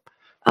 Yep.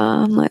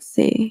 Let's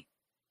see.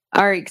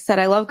 Arik said,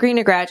 I love Green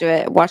to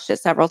Graduate. Watched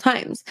it several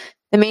times.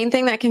 The main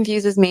thing that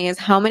confuses me is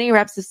how many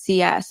reps of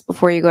CS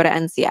before you go to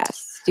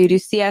NCS. Do you do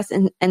CS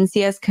and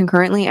NCS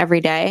concurrently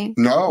every day?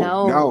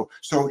 No.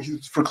 So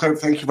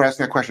thank you for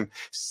asking that question.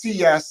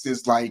 CS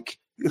is like,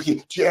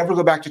 okay, do you ever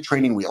go back to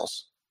training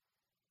wheels?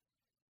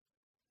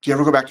 Do you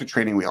ever go back to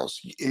training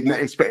wheels?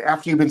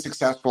 After you've been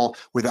successful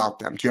without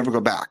them, do you ever go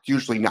back?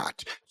 Usually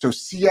not. So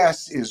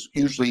CS is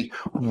usually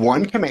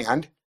one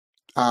command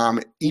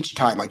each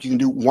time. Like you can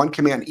do one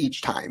command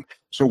each time.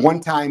 So one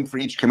time for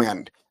each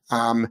command.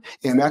 And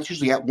that's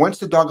usually once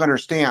the dog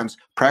understands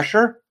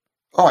pressure.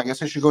 Oh, I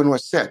guess I should go into a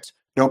sit.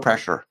 No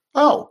pressure.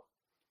 Oh,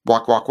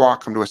 walk, walk,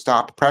 walk, come to a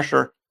stop.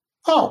 Pressure.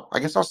 Oh, I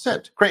guess I'll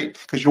sit. Great.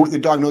 Because the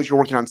dog knows you're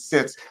working on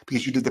sits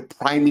because you did the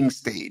priming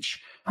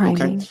stage.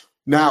 Priming. Okay.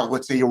 Now,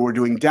 let's say we're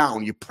doing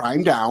down. You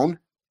prime down.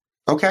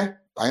 Okay.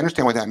 I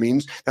understand what that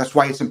means. That's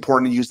why it's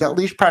important to use that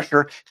leash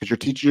pressure because you're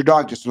teaching your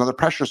dog just another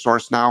pressure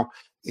source now.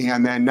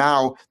 And then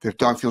now the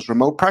dog feels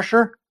remote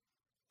pressure.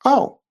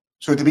 Oh,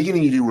 so at the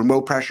beginning you do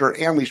remote pressure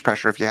and leash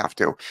pressure if you have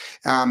to.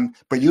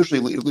 But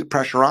usually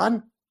pressure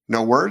on,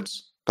 no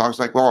words. Dog's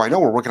like, well, I know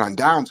we're working on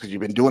downs because you've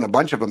been doing a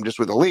bunch of them just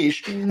with a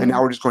leash. And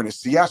now we're just going to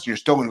CS. I'm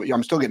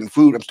still getting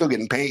food. I'm still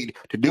getting paid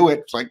to do it.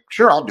 It's like,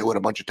 sure, I'll do it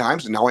a bunch of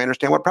times. And now I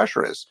understand what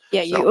pressure is.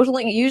 Yeah, so,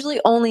 you usually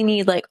only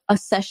need like a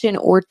session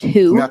or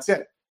two. That's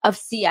it. Of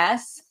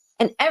CS,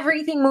 and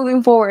everything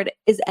moving forward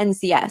is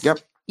NCS. Yep.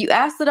 You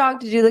ask the dog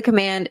to do the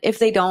command. If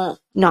they don't,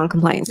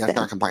 non-compliance stim.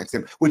 Non-compliance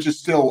stim, which is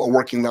still a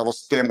working level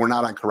stim. We're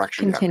not on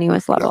correction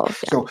Continuous yet. levels.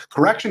 Yeah. So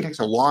correction takes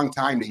a long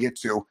time to get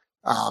to.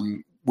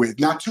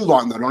 With not too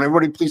long though. Don't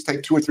everybody please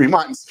take 2 or 3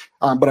 months.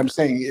 But I'm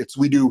saying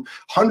we do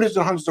hundreds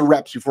and hundreds of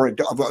reps before an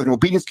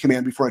obedience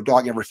command before a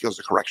dog ever feels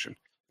a correction.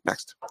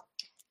 Next.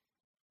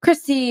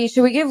 Christy,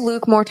 should we give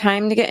Luke more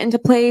time to get into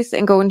place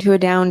and go into a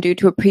down due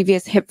to a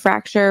previous hip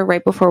fracture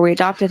right before we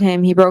adopted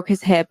him? He broke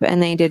his hip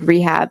and they did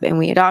rehab and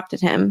we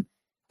adopted him.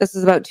 This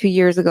is about 2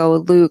 years ago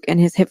with Luke and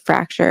his hip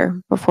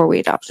fracture before we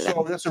adopted him.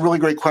 So that's a really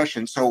great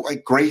question. So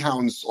like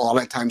greyhounds, a lot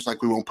of times,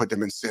 like we won't put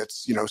them in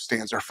sits,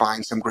 stands are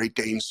fine. Some Great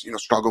Danes,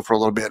 struggle for a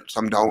little bit.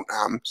 Some don't.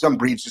 Some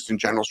breeds just in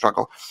general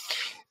struggle.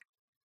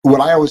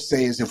 What I always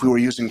say is if we were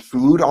using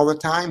food all the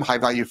time, high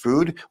value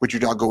food, would your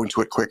dog go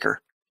into it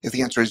quicker? If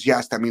the answer is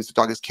yes, that means the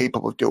dog is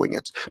capable of doing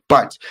it.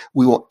 But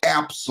we will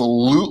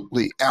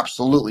absolutely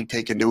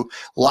take into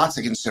lots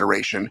of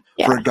consideration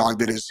for a dog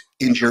that is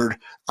injured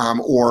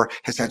or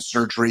has had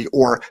surgery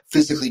or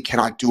physically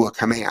cannot do a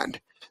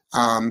command.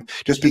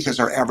 Just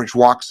because our average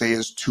walk, say,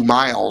 is 2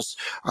 miles,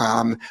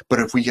 but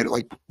if we get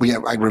I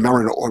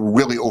remember a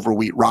really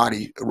overweight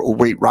Roddy.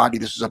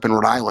 This is up in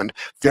Rhode Island,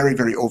 very,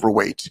 very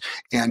overweight,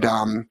 and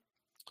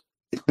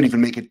it couldn't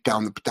even make it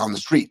down the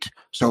street.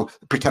 So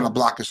pretend a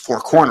block is 4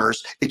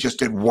 corners. It just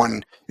did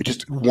one. It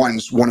just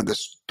one's one of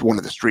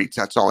the streets.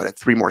 That's all. It had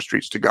 3 more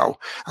streets to go,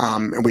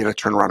 and we had to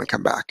turn around and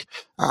come back.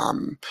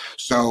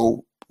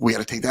 So we had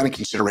to take that in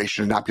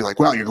consideration and not be like,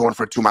 well, you're going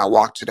for a 2-mile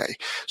walk today.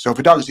 So if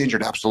a dog is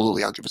injured,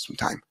 absolutely, I'll give it some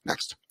time.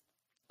 Next.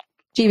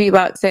 GB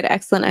Buck said,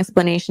 excellent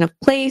explanation of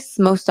place.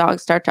 Most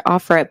dogs start to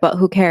offer it, but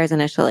who cares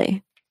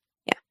initially?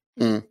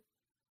 Yeah.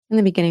 In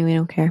the beginning, we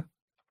don't care.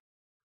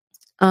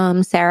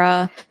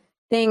 Sarah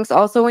thinks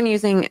also when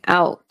using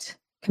out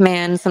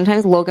command,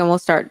 sometimes Logan will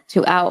start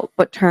to out,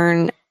 but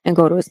turn and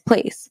go to his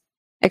place.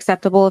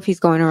 Acceptable if he's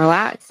going to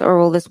relax, or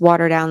will this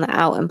water down the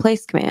out and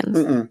place commands?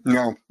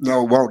 No,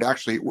 won't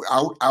actually.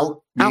 Out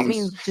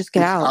means just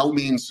get out. Out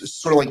means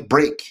sort of like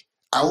break.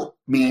 Out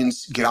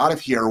means get out of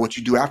here. What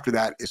you do after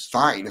that is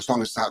fine, as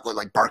long as it's not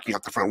like barking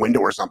out the front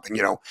window or something,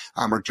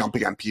 or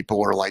jumping on people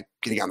or like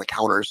getting on the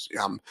counters.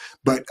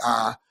 But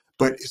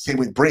same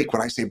with break.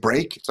 When I say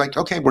break, it's like,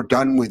 okay, we're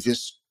done with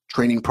this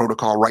training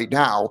protocol right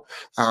now.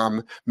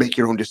 Make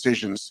your own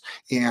decisions.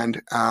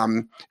 And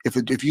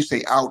if you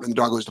say out and the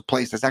dog goes to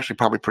place, that's actually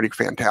probably pretty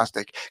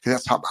fantastic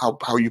because that's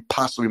how you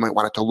possibly might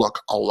want it to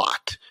look a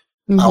lot.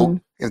 Out,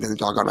 and then the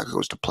dog automatically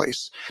goes to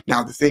place.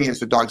 Now, the thing is,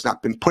 the dog's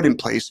not been put in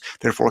place,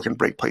 therefore it can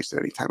break place at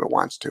any time it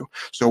wants to.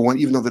 So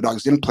even though the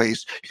dog's in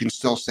place, you can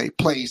still say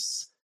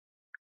place,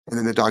 and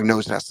then the dog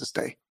knows it has to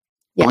stay.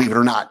 Yeah. Believe it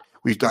or not,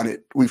 we've done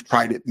it. We've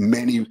tried it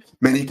many,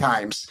 many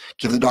times.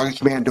 Give the dog a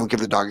command, don't give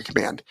the dog a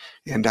command.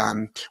 And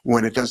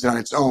when it does it on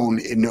its own,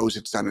 it knows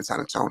it's on its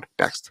own.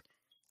 Next.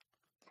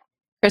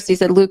 Christy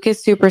said, Luke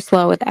is super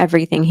slow with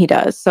everything he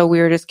does. So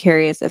we were just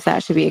curious if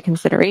that should be a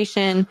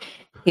consideration.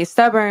 He's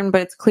stubborn,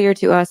 but it's clear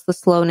to us the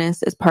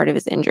slowness is part of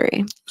his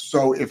injury.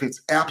 So if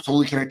it's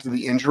absolutely connected to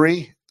the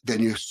injury,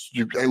 then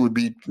it would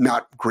be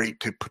not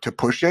great to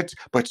push it.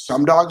 But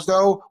some dogs,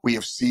 though, we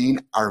have seen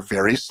are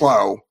very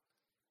slow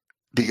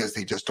because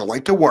they just don't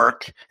like to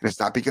work. And it's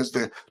not because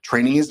the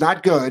training is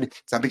not good.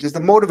 It's not because the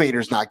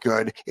motivator is not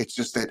good. It's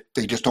just that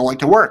they just don't like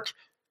to work.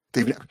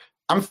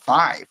 I'm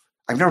 5.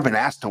 I've never been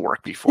asked to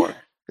work before.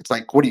 It's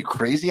like, what are you,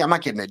 crazy? I'm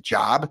not getting a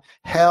job.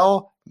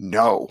 Hell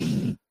no.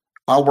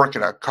 I'll work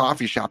at a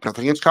coffee shop,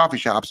 nothing against coffee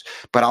shops,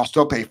 but I'll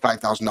still pay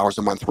 $5,000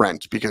 a month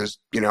rent because,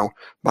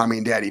 mommy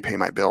and daddy pay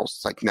my bills.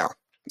 It's like, no,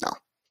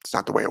 it's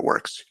not the way it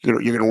works. You're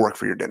going to work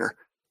for your dinner.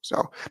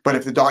 So, but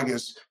if the dog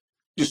is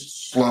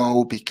just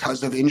slow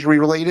because of injury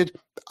related,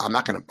 I'm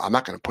not going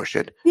to push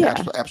it. Yeah.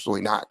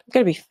 Absolutely not. It's got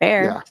to be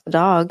fair to the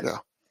dog. Yeah.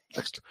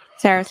 Next.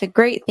 Sarah said,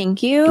 great,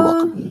 thank you. You're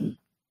welcome.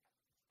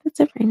 That's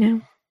it right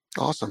now.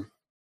 Awesome.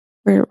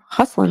 We're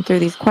hustling through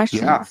these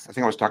questions. Yeah, I think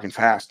I was talking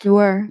fast. You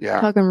were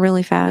Yeah, talking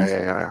really fast.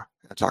 yeah.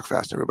 I talk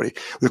fast, everybody.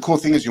 The cool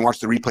thing is you watch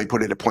the replay,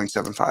 put it at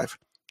 0.75.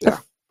 Yeah.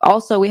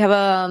 Also, we have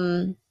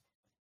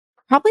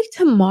probably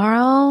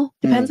tomorrow.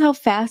 Depends how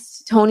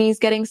fast Tony's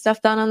getting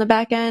stuff done on the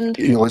back end.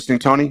 You listening,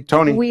 Tony?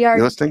 Tony,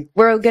 you listening?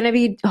 We're going to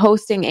be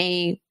hosting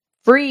a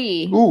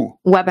free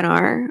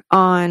webinar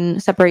on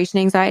separation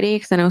anxiety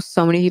because I know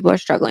so many people are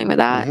struggling with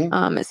that.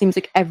 It seems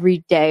like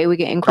every day we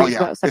get inquiries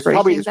about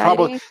separation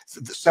anxiety.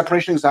 It's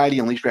separation anxiety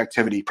and leisure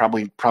activity,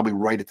 probably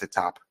right at the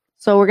top.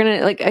 So we're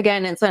going to,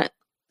 again,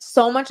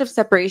 so much of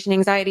separation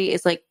anxiety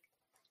is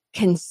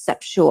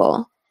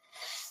conceptual.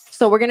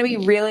 So we're going to be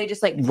really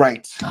just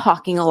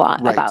talking a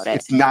lot about it.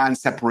 It's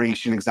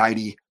non-separation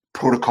anxiety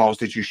protocols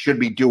that you should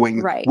be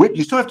doing. Right.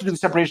 You still have to do the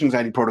separation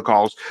anxiety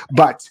protocols,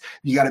 but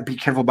you got to be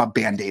careful about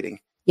band-aiding.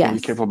 Yes. Be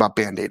careful about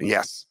band-aiding.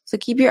 Yes. So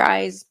keep your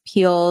eyes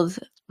peeled.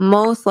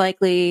 Most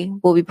likely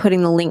we'll be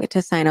putting the link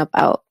to sign up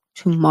out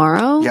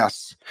tomorrow.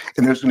 Yes.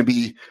 And there's going to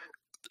be,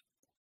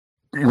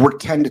 we're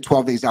 10 to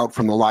 12 days out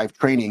from the live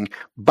training,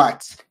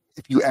 but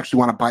if you actually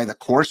want to buy the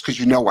course, because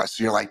you know us,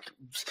 you're like,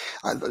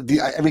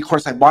 every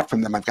course I bought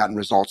from them, I've gotten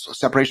results. So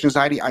separation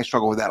anxiety, I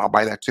struggle with that. I'll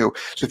buy that too.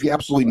 So if you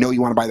absolutely know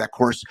you want to buy that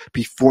course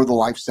before the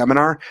live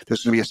seminar,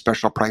 there's going to be a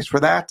special price for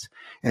that.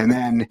 And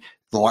then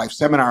the live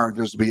seminar,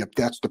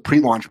 that's the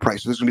pre-launch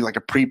price. So there's going to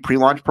be a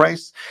pre-launch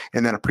price,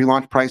 and then a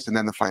pre-launch price, and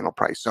then the final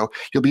price. So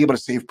you'll be able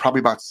to save probably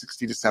about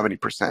 60 to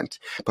 70%.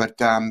 But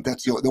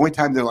that's the only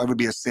time there'll ever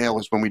be a sale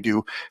is when we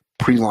do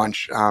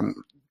pre-launch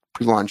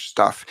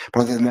stuff.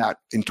 But other than that,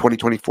 in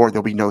 2024,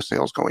 there'll be no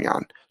sales going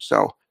on.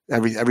 So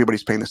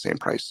everybody's paying the same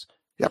price.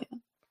 Yep.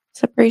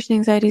 Separation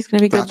anxiety is going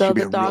to be good, though.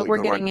 The dog really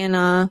we're getting in,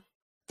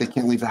 they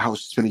can't leave the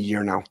house. It's been a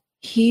year now.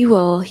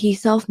 He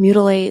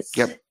self-mutilates.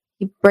 Yep.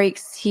 He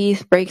breaks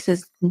teeth, breaks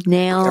his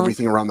nails.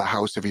 Everything around the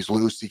house. If he's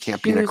loose, he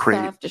can't be in a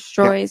crate.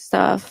 Destroys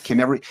stuff.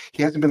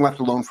 He hasn't been left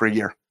alone for a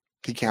year.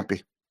 He can't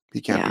be.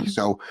 He can't be.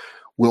 So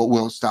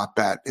we'll stop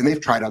that. And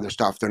they've tried other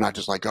stuff. They're not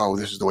just like, oh,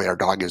 this is the way our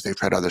dog is. They've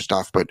tried other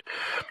stuff, but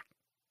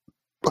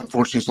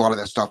unfortunately, it's a lot of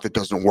that stuff that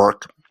doesn't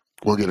work.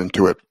 We'll get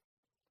into it.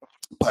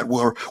 But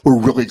we're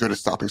really good at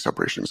stopping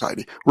separation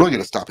anxiety. Really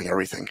good at stopping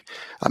everything.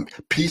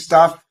 Pee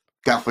stuff,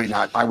 definitely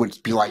not. I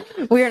would be like,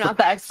 we are not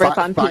the experts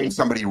on pee. Find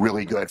somebody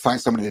really good. Find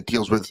somebody that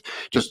deals with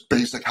just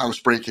basic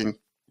housebreaking.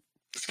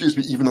 Excuse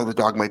me, even though the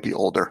dog might be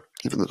older.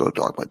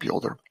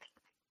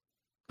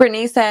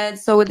 Brittany said,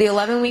 so with the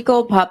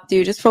 11-week-old pup, do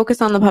you just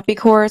focus on the puppy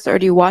course or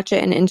do you watch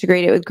it and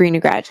integrate it with Green to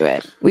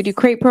Graduate? We do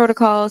crate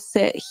protocols,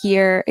 sit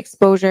here,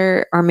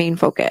 exposure, our main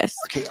focus.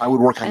 Okay, I would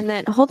work on... And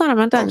then, hold on, I'm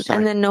not done.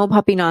 And then no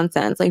puppy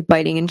nonsense, like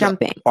biting and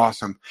jumping.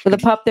 Awesome. For the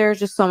pup, there's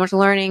just so much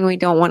learning. We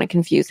don't want to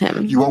confuse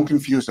him. You won't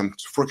confuse him.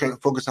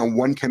 Focus on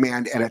one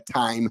command at a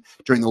time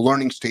during the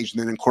learning stage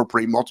and then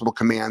incorporate multiple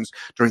commands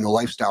during the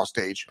lifestyle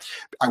stage.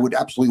 I would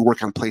absolutely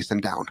work on place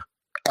and down.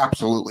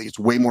 Absolutely. It's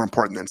way more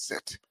important than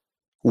sit.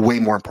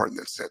 Way more important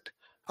than sit.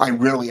 I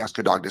rarely ask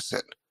a dog to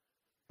sit,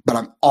 but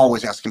I'm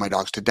always asking my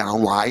dogs to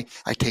down lie.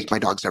 I take my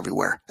dogs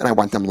everywhere, and I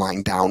want them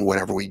lying down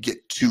whenever we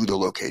get to the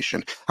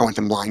location. I want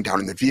them lying down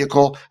in the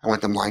vehicle. I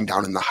want them lying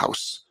down in the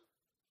house.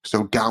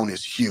 So down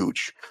is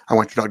huge. I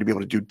want your dog to be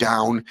able to do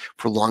down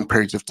for long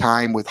periods of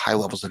time with high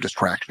levels of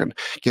distraction.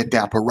 Get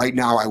that. But right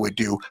now I would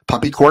do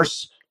puppy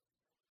course,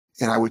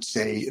 and I would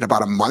say in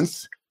about a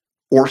month,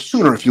 or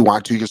sooner if you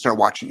want to, you can start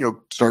watching,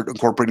 start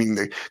incorporating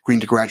the Green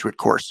to Graduate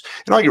course.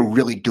 And all you're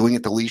really doing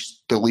at the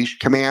leash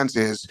commands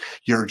is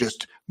you're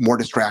just more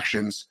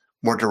distractions,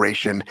 more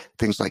duration,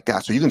 things like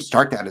that. So you can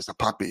start that as a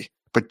puppy,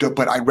 but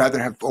I'd rather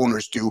have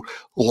owners do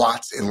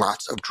lots and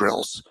lots of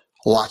drills,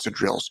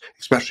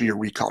 especially your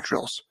recall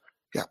drills.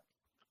 Yeah.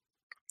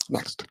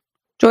 Next.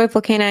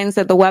 Joyful Canine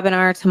said the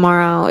webinar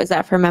tomorrow, is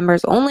that for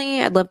members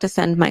only? I'd love to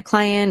send my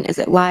client. Is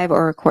it live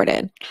or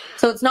recorded?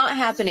 So it's not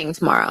happening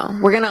tomorrow.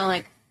 We're going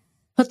to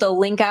put the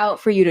link out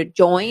for you to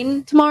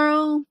join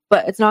tomorrow,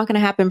 but it's not going to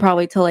happen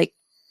probably till the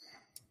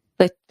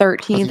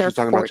 13th or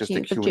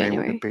 14th of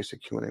January.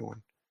 Basic Q&A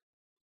one.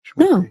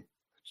 No.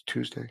 It's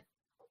Tuesday.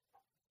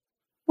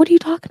 What are you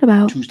talking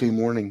about? Tuesday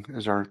morning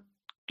is our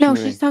Q&A. No,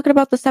 she's talking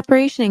about the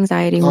separation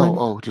anxiety one.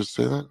 Oh, just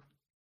say that?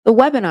 The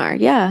webinar,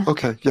 yeah.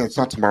 Okay, yeah, it's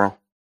not tomorrow.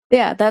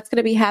 Yeah, that's going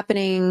to be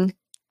happening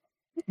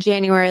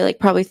January,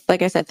 probably,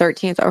 like I said,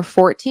 13th or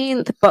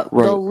 14th, but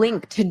the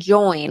link to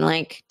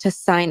join, to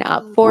sign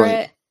up for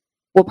it,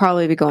 will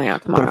probably be going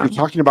out tomorrow. But if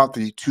you're talking about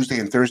the Tuesday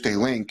and Thursday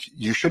link,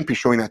 you shouldn't be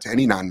showing that to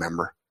any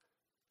non-member.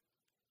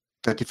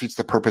 That defeats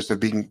the purpose of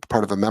being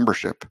part of a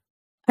membership.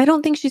 I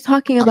don't think she's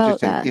talking about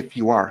that. If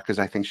you are, because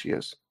I think she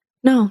is.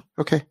 No.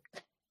 Okay.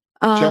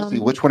 Jesse,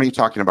 which one are you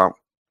talking about?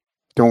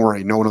 Don't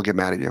worry, no one will get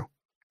mad at you.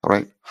 All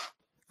right.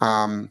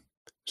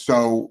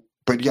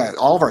 But yeah,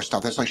 all of our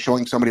stuff, that's like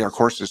showing somebody our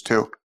courses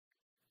too.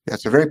 Yeah,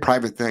 it's a very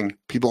private thing.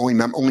 People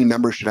only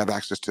members should have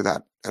access to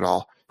that at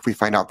all. If we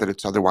find out that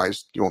it's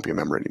otherwise, you won't be a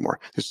member anymore.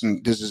 This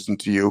isn't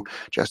to you,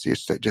 Jesse.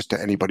 It's just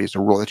to anybody. It's a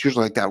rule. It's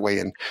usually like that way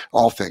in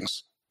all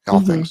things.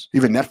 Things.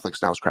 Even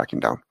Netflix now is cracking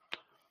down.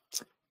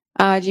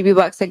 GB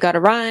Buck said, gotta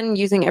run.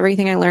 Using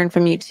everything I learned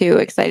from you too.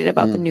 Excited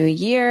about the new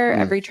year.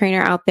 Every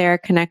trainer out there,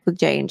 connect with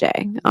J&J.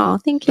 Oh,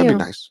 thank you. That'd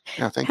be nice.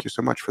 Yeah, thank you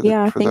so much for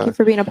the. Thank you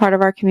for being a part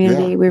of our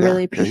community. We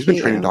really appreciate He's been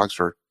training you. dogs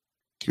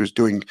he was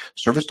doing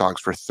service dogs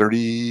for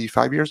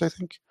 35 years, I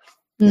think.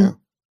 Yeah.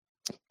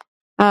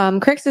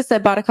 Crixus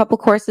said, bought a couple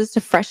courses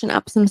to freshen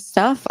up some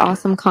stuff.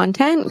 Awesome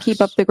content. Nice.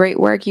 Keep up the great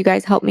work. You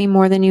guys help me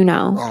more than you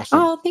know. Awesome.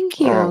 Oh, thank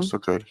you. Oh, so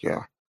good.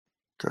 Yeah.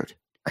 Good.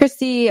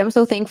 Christy, I'm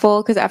so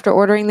thankful because after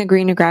ordering the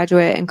Green to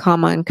Graduate and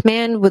Calm on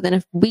Command, within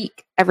a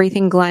week,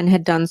 everything Glenn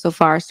had done so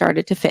far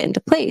started to fit into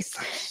place.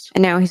 Nice.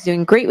 And now he's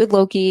doing great with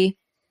Loki,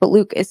 but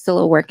Luke is still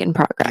a work in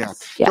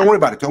progress. Yeah. Don't worry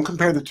about it. Don't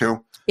compare the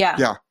two.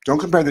 Yeah. Don't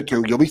compare the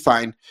two. You'll be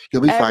fine.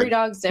 Every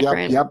dog's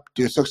different. Yep.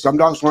 So some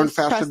dogs learn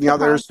faster than the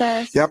others.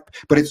 Yep.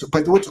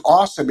 But what's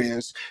awesome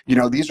is,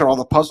 these are all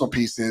the puzzle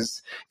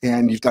pieces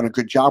and you've done a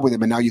good job with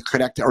them. And now you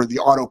connect, or the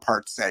auto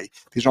parts say,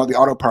 these are all the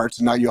auto parts.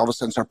 And now you all of a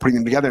sudden start putting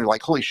them together.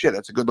 Like, holy shit,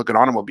 that's a good looking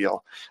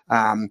automobile.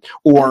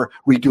 Or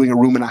redoing a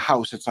room in a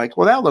house. It's like,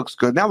 well, that looks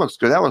good. That looks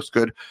good. That looks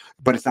good.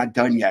 But it's not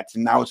done yet.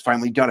 And now it's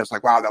finally done. It's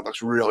like, wow, that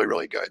looks really,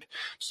 really good.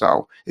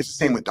 So it's the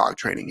same with dog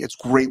training. It's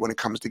great when it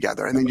comes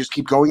together. And then just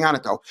keep going on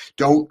it though.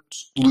 Don't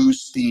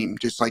lose steam.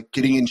 Just like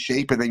getting in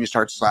shape and then you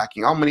start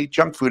slacking. Oh, I'm gonna eat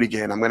junk food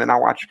again. I'm gonna now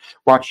watch.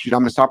 I'm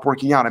gonna stop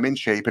working out. I'm in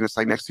shape, and it's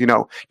like next thing you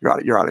know,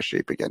 you're out of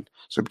shape again.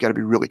 So you've got to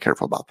be really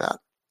careful about that.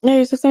 Yeah,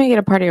 you're supposed to make it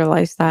a part of your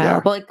lifestyle. Yeah.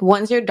 But like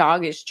once your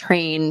dog is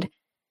trained,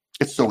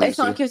 it's so easy. It's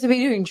not like you have to be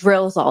doing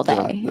drills all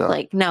day. Yeah.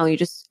 Like no, you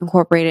just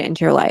incorporate it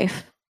into your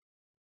life.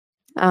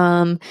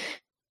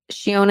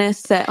 Shionis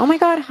said, oh my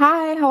God,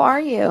 hi, how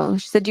are you?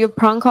 She said, do you have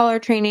prong collar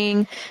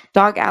training,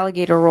 dog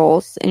alligator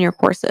rolls in your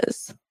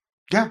courses?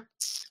 Yeah.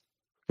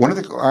 One of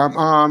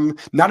the,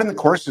 not in the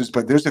courses,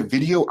 but there's a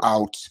video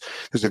out.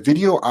 There's a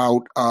video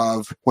out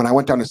of when I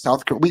went down to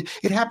South Carolina.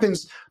 It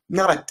happens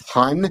not a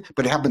ton,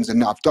 but it happens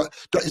enough.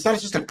 It's not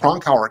just a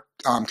prong collar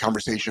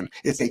conversation.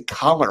 It's a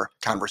collar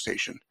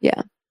conversation.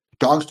 Yeah.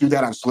 Dogs do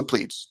that on slip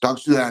leads.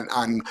 Dogs do that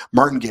on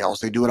martingales.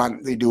 They do it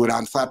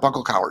on flat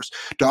buckle collars.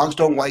 Dogs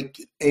don't like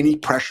any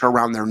pressure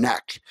around their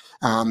neck.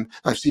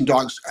 I've seen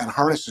dogs and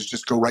harnesses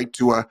just go right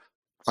to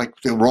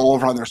they'll roll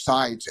over on their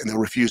sides and they'll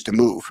refuse to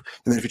move.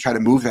 And then if you try to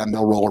move them,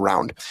 they'll roll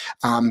around.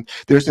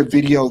 There's a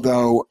video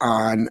though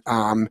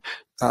on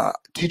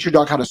teach your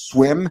dog how to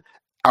swim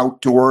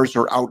outdoors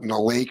or out in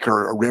a lake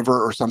or a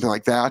river or something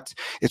like that.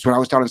 It's when I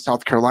was down in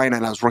South Carolina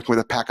and I was working with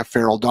a pack of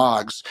feral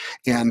dogs,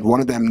 and one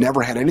of them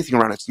never had anything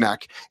around its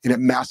neck and it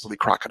massively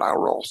crocodile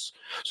rolls.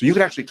 So you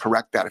can actually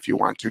correct that if you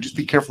want to. Just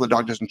be careful the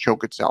dog doesn't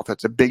choke itself.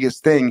 That's the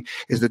biggest thing,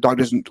 is the dog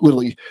doesn't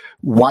literally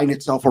wind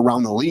itself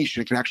around the leash,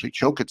 and it can actually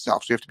choke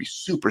itself. So you have to be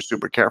super,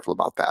 super careful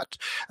about that.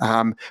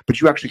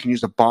 But you actually can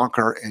use a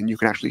bonker and you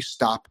can actually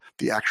stop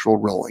the actual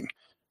rolling.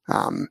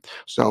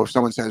 So if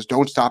someone says,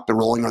 don't stop the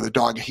rolling, or the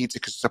dog hates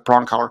it because it's a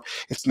prong collar,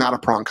 it's not a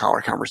prong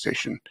collar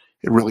conversation.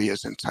 It really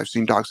isn't. I've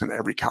seen dogs on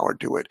every collar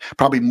do it.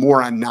 Probably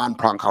more on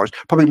non-prong collars,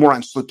 probably more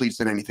on slip leads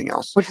than anything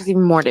else. Which is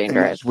even more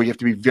dangerous. We have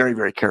to be very,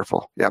 very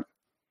careful. Yep.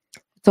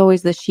 It's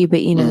always the Shiba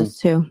Inus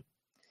too.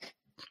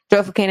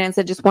 Joe Canaan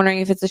said, just wondering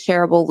if it's a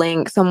shareable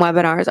link. Some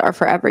webinars are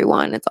for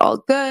everyone. It's all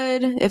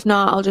good. If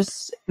not, I'll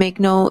just make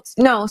notes.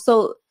 No,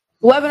 so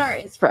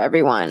webinar is for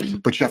everyone.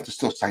 But you have to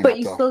still sign up. But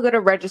you still got to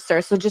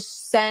register. So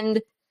just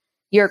send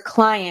your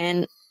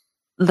client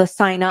the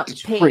sign up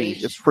page. Free.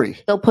 It's free.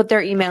 They'll put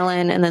their email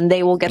in and then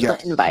they will get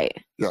the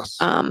invite. Yes.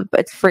 But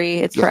it's free.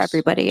 It's for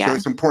everybody. Yeah. So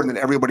it's important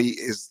that everybody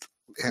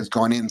has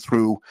gone in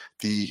through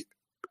the.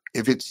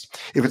 If it's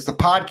the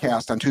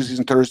podcast on Tuesdays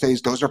and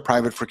Thursdays, those are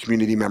private for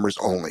community members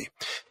only.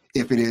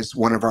 If it is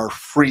one of our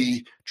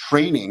free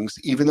trainings,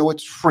 even though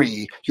it's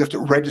free, you have to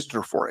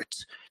register for it,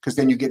 because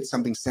then you get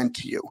something sent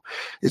to you.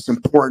 It's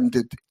important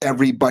that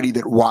everybody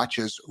that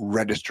watches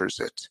registers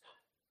it.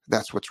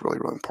 That's what's really,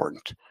 really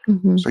important.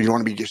 Mm-hmm. So you don't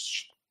want to be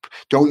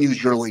don't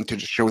use your link to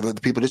just show other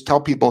people. Just tell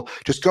people,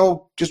 just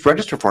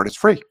register for it. It's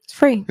free. It's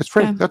free. It's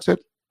free. Yeah. That's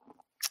it.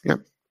 Yep.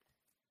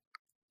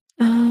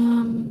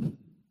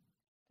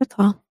 That's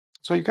all.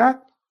 So you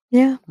got?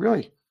 Yeah.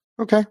 Really?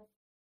 Okay.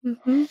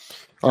 Mm-hmm.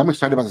 I'm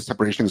excited about the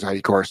separation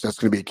anxiety course. That's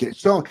going to be a kid.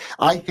 So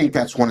I think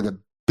that's one of the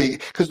big,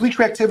 because leash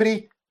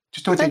reactivity,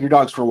 just don't take your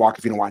dogs for a walk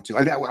if you don't want to.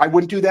 I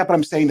wouldn't do that, but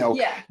I'm saying no.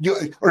 Yeah.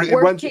 It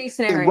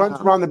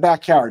runs around the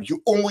backyard.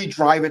 You only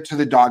drive it to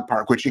the dog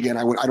park, which again,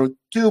 I don't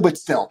do, but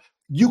still,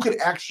 you could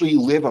actually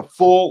live a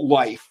full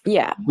life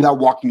without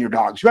walking your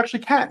dogs. You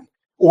actually can.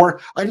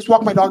 Or I just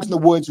walk my dogs in the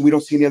woods and we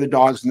don't see any other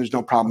dogs and there's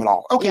no problem at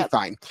all. Okay,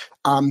 fine.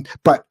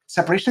 But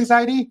separation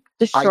anxiety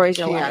destroys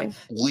your life. I can't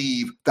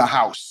leave the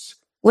house.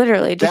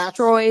 Literally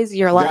destroys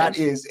your life. That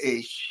is a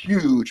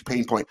huge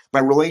pain point. My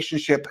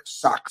relationship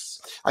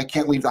sucks. I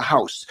can't leave the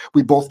house.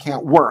 We both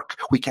can't work.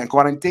 We can't go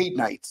out on date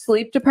nights.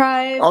 Sleep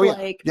deprived. Oh,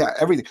 yeah.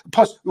 Everything.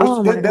 Plus,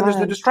 then there's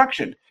the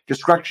destruction.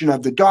 Destruction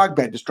of the dog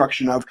bed.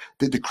 Destruction of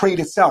the crate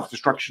itself.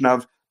 Destruction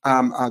of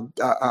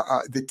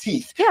the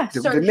teeth, Yeah,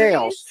 the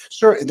nails, surgeries.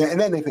 sure, and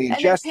then if they And then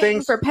ingest paying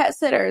things, for pet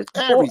sitters.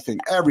 everything.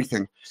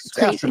 It's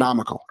crazy.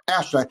 astronomical.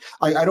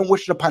 I don't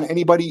wish it upon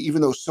anybody,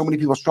 even though so many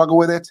people struggle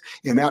with it.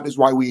 And that is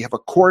why we have a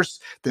course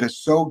that is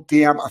so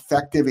damn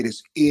effective. It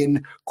is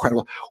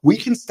incredible. We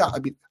can stop. I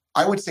mean,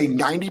 I would say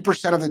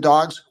 90% of the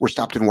dogs were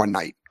stopped in one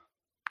night.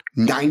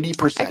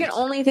 90%. I can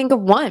only think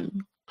of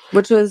one,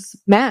 which was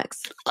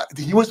Max.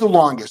 He was the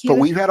longest, but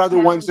we've had other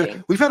ones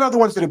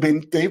that have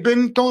been they've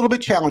been a little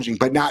bit challenging,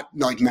 but not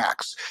like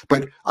Max.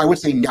 But I would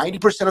say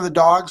 90% of the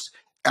dogs,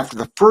 after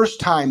the first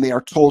time they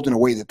are told in a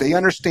way that they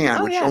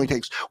understand, which only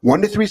takes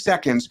 1 to 3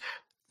 seconds,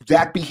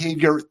 that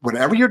behavior,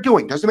 whatever you're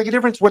doing, doesn't make a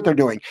difference what they're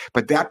doing,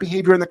 but that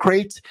behavior in the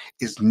crate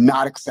is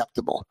not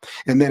acceptable.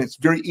 And then it's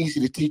very easy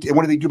to teach. And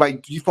what do they do by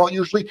default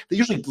usually? They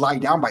usually lie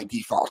down by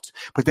default.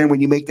 But then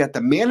when you make that the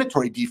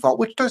mandatory default,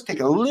 which does take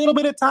a little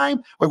bit of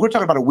time, like we're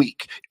talking about a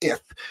week,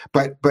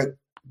 but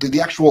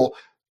the actual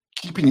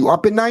keeping you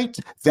up at night,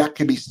 that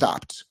can be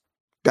stopped.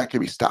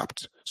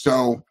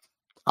 So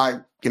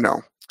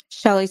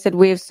Shelly said,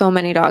 we have so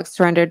many dogs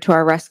surrendered to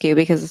our rescue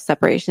because of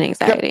separation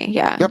anxiety.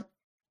 Yep.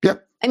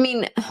 I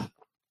mean,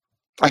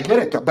 I get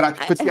it, but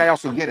I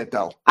also get it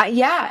though.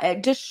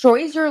 It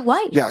destroys your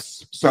life.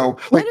 Yes. So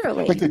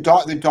literally, like the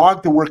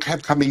dog that we're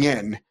coming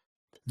in,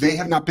 they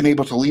have not been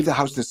able to leave the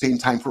house at the same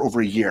time for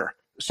over a year.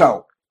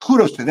 So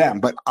kudos to them,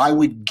 but I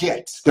would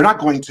they're not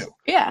going to.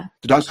 Yeah.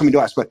 The dog's coming to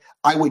us, but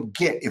I would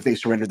get if they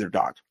surrendered their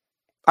dog.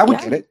 I would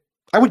get it.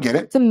 I would get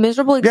it. It's a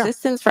miserable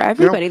existence for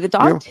everybody. The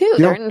dog too.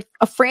 They're in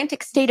a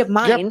frantic state of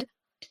mind.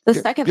 The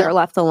second they're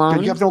left alone.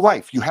 Then you have no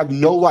life. You have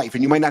no life,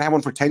 and you might not have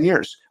one for 10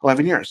 years,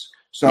 11 years.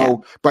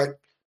 So, but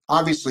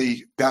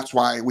obviously that's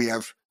why we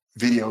have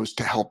videos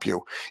to help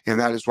you. And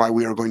that is why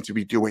we are going to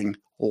be doing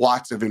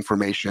lots of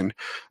information.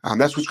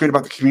 That's what's great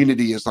about the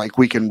community is like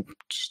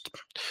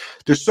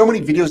there's so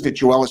many videos that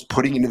Joelle is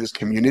putting into this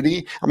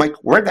community. I'm like,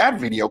 where'd that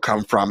video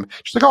come from?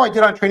 She's like, oh, I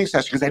did on training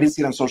session because I didn't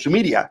see it on social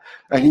media.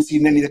 I didn't see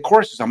it in any of the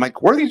courses. I'm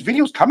like, where are these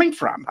videos coming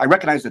from? I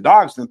recognize the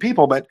dogs and the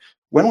people, but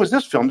when was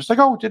this filmed? It's like,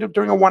 oh, did it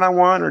during a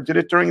one-on-one or did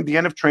it during the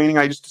end of training?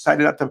 I just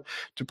decided not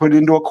to put it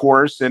into a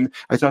course, and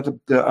I thought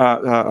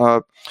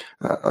the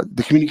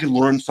community could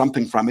learn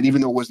something from it,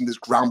 even though it wasn't this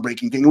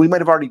groundbreaking thing. And we might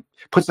have already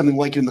put something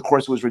like it in the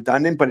course that was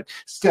redundant, but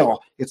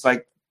still, it's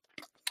like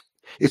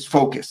it's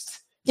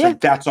focused. It's like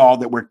that's all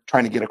that we're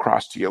trying to get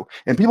across to you.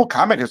 And people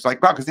comment, it's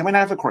like, wow, because they might not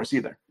have the course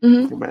either. They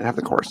might not have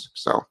the course.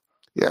 So,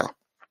 yeah.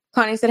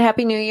 Connie said,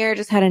 Happy New Year.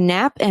 Just had a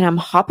nap and I'm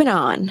hopping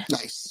on.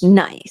 Nice.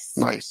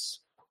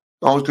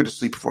 Always good to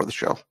sleep before the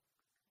show.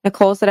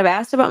 Nicole said, I've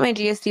asked about my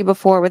GSD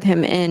before with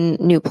him in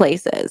new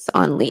places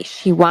on leash.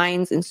 He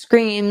whines and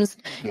screams.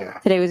 Yeah.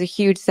 Today was a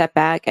huge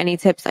setback. Any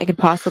tips I could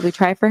possibly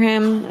try for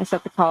him? I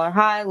set the collar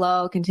high,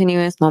 low,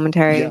 continuous,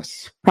 momentary.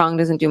 Yes. Prong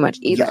doesn't do much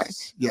either.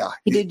 Yes. Yeah.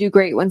 He did do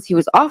great once he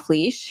was off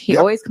leash. He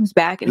always comes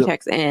back and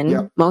checks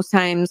in. Most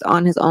times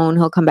on his own,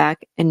 he'll come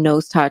back and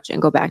nose touch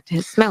and go back to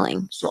his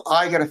smelling. So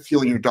I got a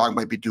feeling your dog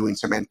might be doing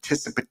some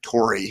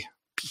anticipatory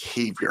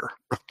behavior,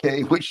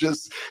 okay? Which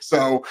is,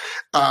 so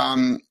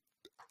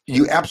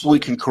you absolutely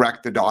can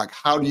correct the dog.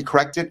 How do you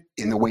correct it?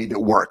 In the way that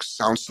works.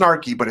 Sounds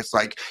snarky, but it's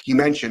like you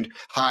mentioned,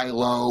 high,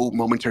 low,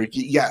 momentary.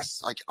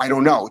 Yes, like, I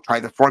don't know, try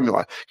the formula.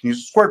 You can use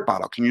a squirt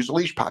bottle, you can use a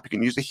leash pop, you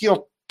can use the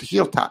heel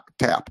tap.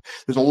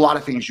 There's a lot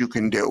of things you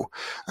can do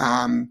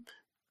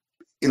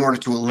in order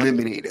to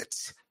eliminate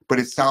it. But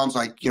it sounds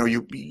like,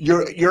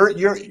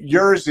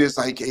 yours is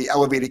like a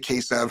elevated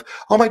case of,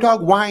 oh, my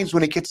dog whines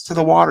when it gets to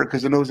the water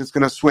because it knows it's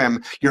going to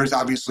swim. Yours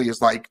obviously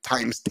is like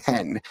times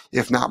 10,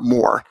 if not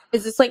more.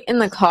 Is this like in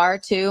the car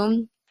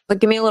too? Like,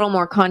 give me a little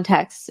more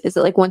context. Is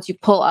it like once you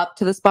pull up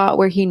to the spot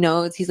where he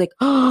knows, he's like,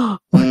 oh,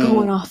 we're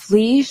going off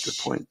leash? Good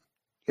point.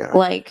 Yeah.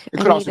 Like, it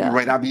could also be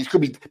right out. It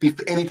could be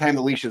anytime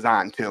the leash is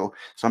on too.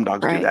 Some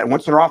dogs do that. And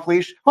once they're off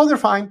leash, oh, they're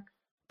fine.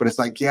 But it's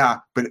like,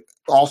 but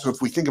also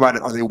if we think about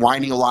it, are they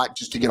whining a lot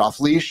just to get off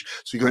leash?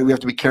 So we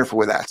have to be careful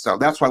with that. So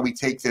that's why we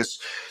take the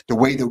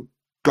way the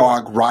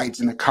dog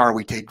rides in the car,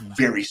 we take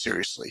very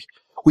seriously.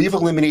 We've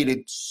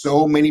eliminated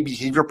so many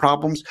behavior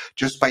problems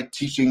just by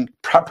teaching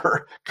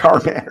proper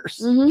car manners.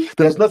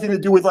 That has nothing to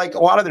do with like a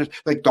lot of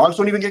like dogs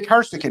don't even get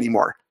car sick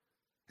anymore.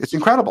 It's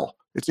incredible.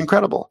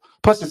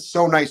 Plus, it's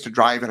so nice to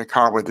drive in a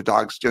car where the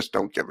dogs just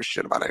don't give a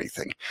shit about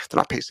anything. They're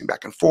not pacing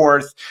back and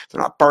forth.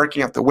 They're not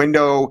barking out the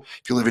window.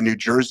 If you live in New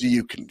Jersey,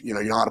 you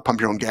know how to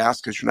pump your own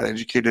gas because you're not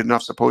educated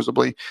enough,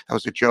 supposedly. That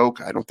was a joke.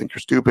 I don't think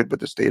you're stupid,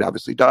 but the state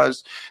obviously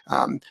does. You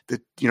have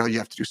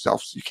to do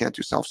you can't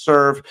do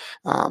self-serve.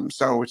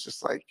 So it's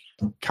just like,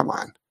 come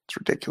on. It's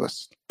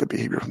ridiculous, the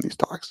behavior from these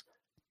dogs.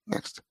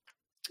 Next.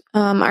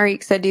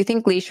 Arik said, do you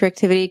think leash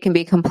reactivity can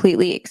be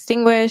completely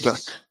extinguished?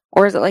 Yes.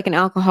 Or is it like an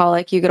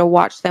alcoholic? You got to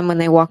watch them when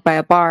they walk by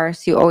a bar,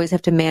 so you always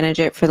have to manage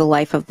it for the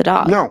life of the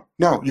dog. No,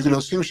 you can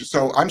distinguish it.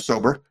 So I'm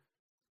sober.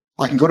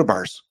 I can go to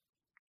bars.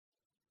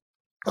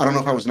 I don't know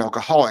if I was an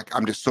alcoholic.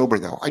 I'm just sober,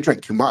 though. I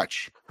drank too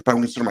much, but I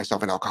don't consider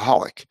myself an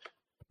alcoholic.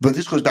 But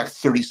this goes back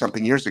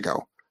 30-something years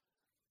ago.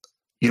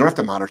 You don't have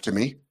to monitor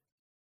me.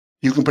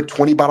 You can put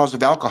 20 bottles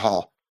of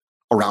alcohol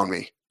around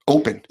me.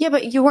 open. Yeah,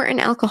 but you weren't an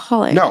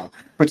alcoholic. No,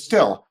 but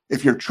still,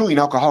 if you're truly an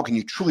alcoholic and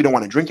you truly don't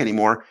want to drink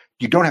anymore,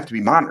 you don't have to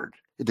be monitored.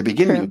 At the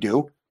beginning, True. you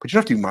do, but you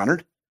don't have to be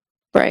monitored.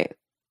 Right.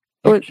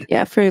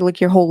 Yeah, for like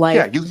your whole life.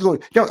 Yeah, you can go.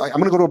 I'm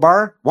going to go to a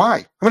bar. Why?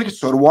 I'm going to get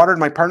soda water and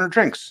my partner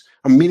drinks.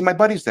 I'm meeting my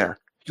buddies there.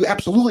 You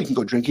absolutely can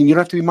go drinking. You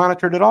don't have to be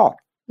monitored at all.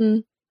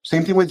 Mm.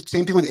 Same thing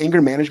with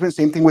anger management.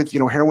 Same thing with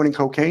heroin and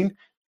cocaine.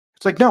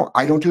 It's like, no,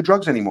 I don't do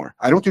drugs anymore.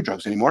 I'm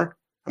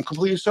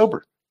completely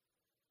sober.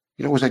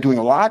 Was I doing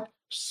a lot?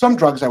 Some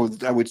drugs I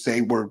would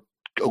say were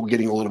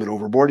getting a little bit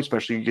overboard,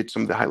 especially you get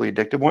some of the highly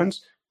addictive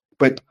ones.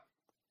 But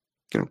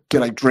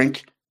did I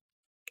drink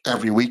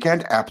every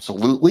weekend?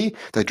 Absolutely.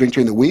 Did I drink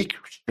during the week?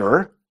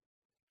 Sure.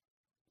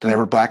 Did I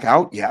ever black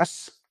out?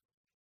 Yes.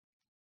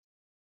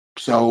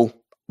 So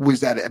was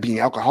that being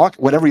alcoholic?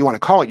 Whatever you want to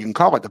call it, you can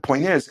call it. The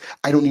point is,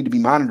 I don't need to be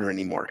monitored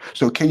anymore.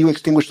 So can you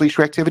extinguish leash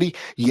reactivity?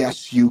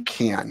 Yes, you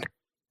can.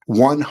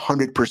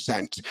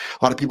 100%.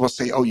 A lot of people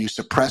say, oh, you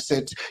suppress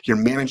it, you're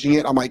managing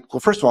it. I'm like,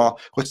 well, first of all,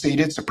 let's say you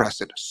did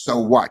suppress it. So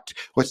what?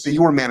 Let's say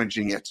you were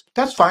managing it.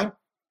 That's fine.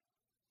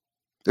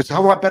 It's a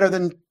whole lot better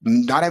than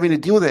not having to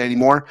deal with it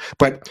anymore.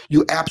 But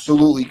you have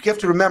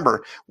to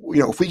remember,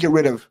 if we get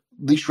rid of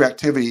leash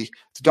reactivity,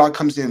 the dog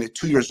comes in at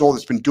 2 years old,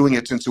 it's been doing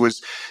it since it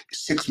was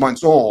 6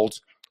 months old.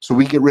 So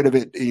we get rid of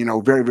it,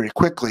 very, very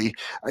quickly.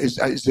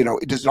 Does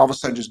it all of a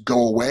sudden just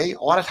go away?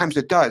 A lot of times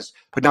it does,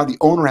 but now the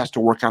owner has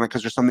to work on it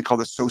because there's something called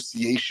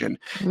association.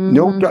 Mm-hmm.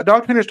 No,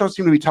 dog trainers don't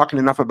seem to be talking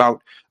enough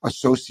about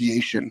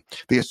association.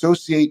 They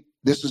associate,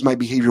 this is my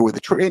behavior with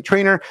the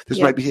trainer, this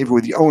is my behavior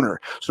with the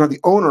owner. So now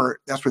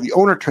that's where the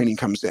owner training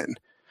comes in.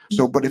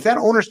 So, but if that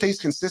owner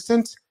stays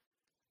consistent,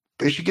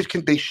 they should get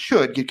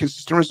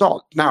consistent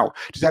result. Now,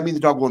 does that mean the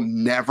dog will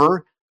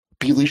never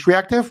be leash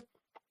reactive?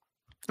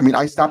 I mean,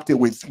 I stopped it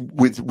with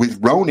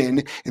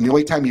Ronan, and the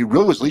only time he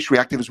really was leash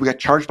reactive is we got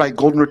charged by a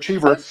golden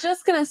retriever. I was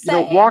just gonna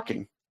say,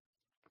 walking.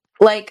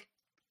 Like,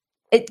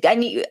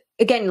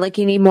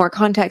 you need more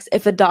context.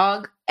 If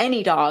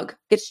any dog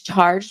gets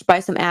charged by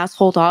some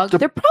asshole dog,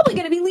 they're probably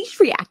going to be leash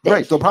reactive.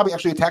 Right, they'll probably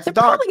actually attack the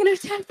dog. They're probably going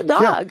to attack the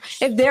dog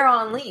if they're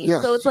on leash.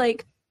 Yes. So it's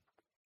like,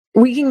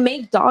 we can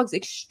make dogs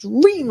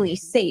extremely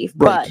safe,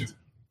 right. but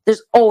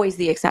there's always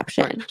the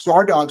exception. Right. So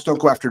our dogs don't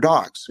go after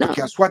dogs. No. But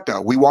guess what, though?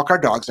 We walk our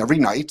dogs every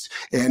night,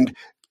 and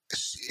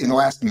in the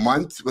last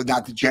month,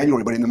 not the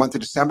January, but in the month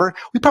of December,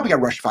 we probably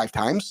got rushed 5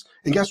 times.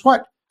 And guess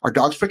what? Our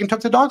dogs freaking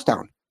took the dogs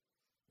down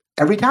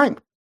every time.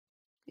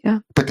 Yeah.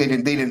 But they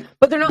didn't.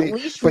 But they're not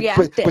leash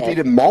reactive. But they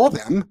didn't maul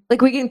them.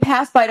 Like, we can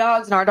pass by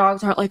dogs, and our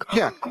dogs aren't like.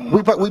 Yeah.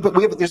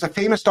 There's a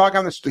famous dog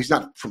on the street. He's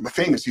not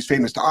famous. He's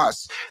famous to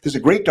us. There's a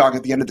great dog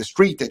at the end of the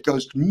street that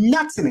goes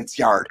nuts in its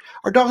yard.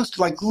 Our dogs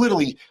like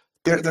literally.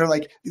 They're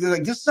like,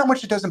 this is how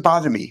much it doesn't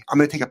bother me. I'm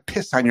going to take a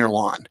piss on your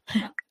lawn.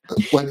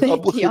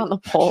 Pee on the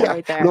pole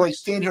right there. Like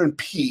stand here and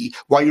pee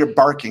while you're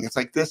barking. It's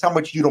like, this is how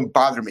much you don't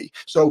bother me.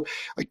 So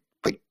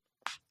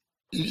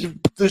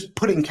there's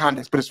putting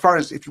context, but as far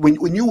as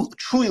when you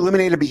truly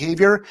eliminate a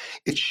behavior,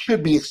 it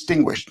should be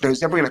extinguished. Now,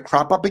 is it ever going to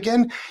crop up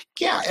again?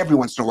 Yeah, every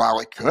once in a while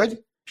it could.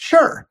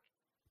 Sure.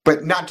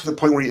 But not to the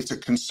point where it's a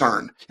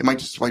concern. It might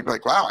just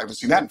like, wow, I haven't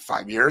seen that in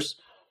 5 years.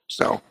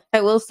 So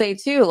I will say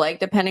too, like,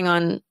 depending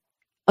on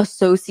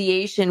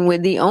association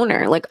with the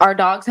owner, like, our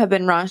dogs have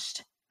been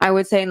rushed, I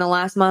would say, in the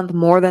last month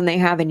more than they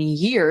have in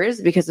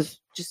years because of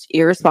just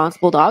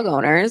irresponsible dog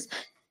owners.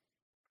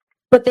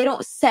 But they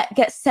don't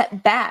get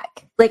set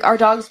back. Like, our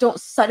dogs don't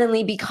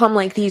suddenly become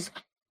like these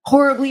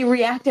horribly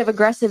reactive,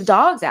 aggressive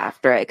dogs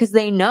after it, because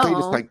they know. They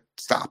just like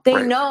stop.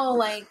 They know,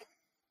 like,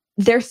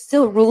 there's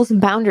still rules and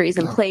boundaries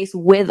in place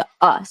with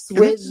us,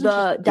 with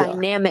the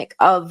dynamic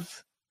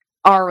of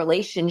our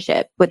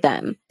relationship with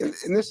them.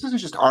 And this isn't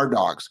just our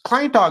dogs,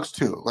 client dogs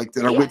too, like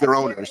that are with their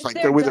owners, like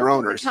they're with their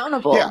owners.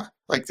 Accountable. Yeah.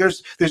 Like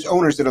there's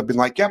owners that have been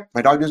like, yep,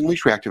 my dog isn't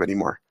leash reactive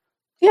anymore.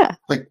 Yeah.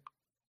 Like,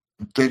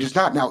 they're just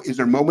not. Now, is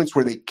there moments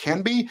where they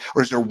can be,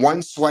 or is there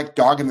one select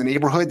dog in the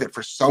neighborhood that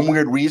for some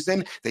weird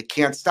reason they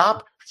can't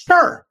stop?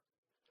 Sure.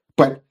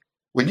 But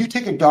when you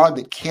take a dog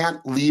that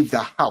can't leave the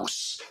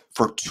house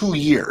for 2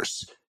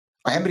 years,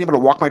 I haven't been able to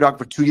walk my dog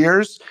for 2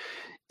 years.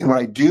 And when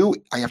I do,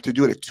 I have to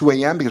do it at 2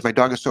 a.m. because my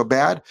dog is so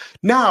bad.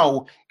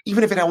 Now,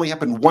 even if it only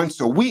happened once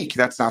a week,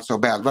 that's not so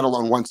bad, let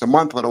alone once a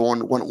month, let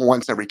alone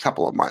once every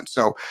couple of months.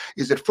 So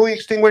is it fully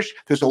extinguished?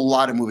 There's a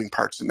lot of moving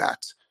parts in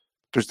that.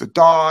 There's the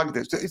dog.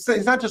 It's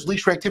not just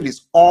leash reactivity.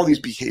 It's all these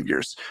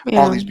behaviors.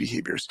 All these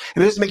behaviors.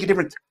 And it doesn't make a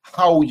difference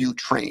how you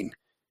train.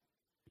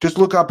 Just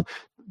look up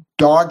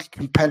dog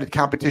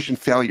competition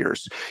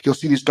failures. You'll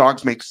see these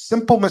dogs make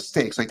simple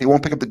mistakes, like they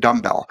won't pick up the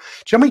dumbbell.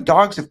 Do you know how many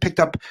dogs have picked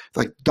up,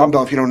 like,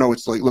 dumbbell? If you don't know,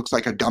 it's like looks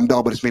like a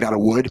dumbbell, but it's made out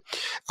of wood.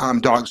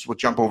 Dogs will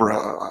jump over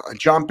a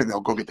jump, and they'll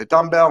go get the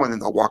dumbbell, and then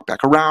they'll walk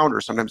back around, or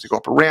sometimes they go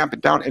up a ramp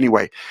and down.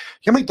 Anyway,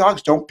 you know how many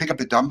dogs don't pick up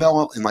the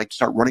dumbbell and like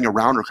start running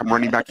around or come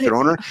running back to their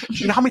owner? Do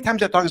you know how many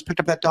times that dog has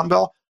picked up that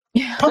dumbbell?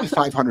 Yeah. Probably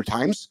 500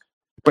 times.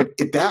 But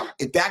at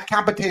that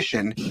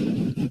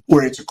competition,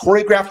 where it's a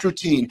choreographed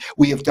routine,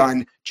 we have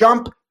done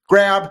jump,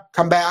 grab,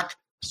 come back,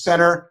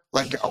 center,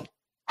 let go.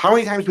 How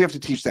many times do we have to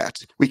teach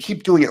that? We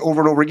keep doing it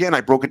over and over again.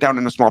 I broke it down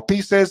into small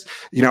pieces,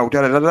 and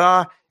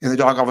the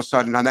dog all of a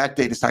sudden on that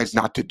day decides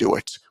not to do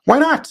it. Why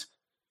not?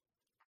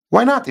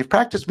 Why not? They've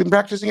been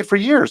practicing it for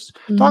years.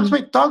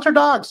 Mhm. Dogs are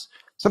dogs.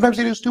 Sometimes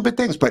they do stupid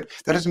things, but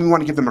that doesn't mean we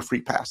want to give them a free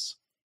pass.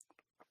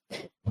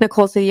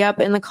 Nicole said, yep,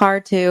 in the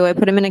car too. I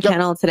put him in a Yep.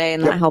 kennel today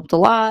and Yep. that helped a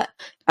lot.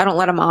 I don't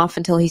let him off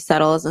until he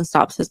settles and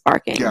stops his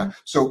barking. Yeah.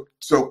 So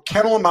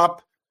kennel him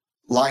up,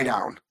 lie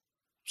down.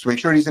 So make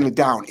sure he's in a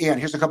down. And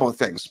here's a couple of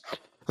things. I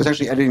was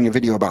actually editing a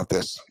video about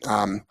this.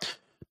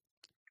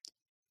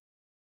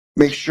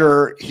 Make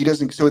sure he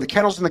doesn't, so the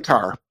kennel's in the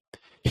car.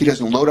 He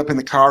doesn't load up in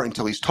the car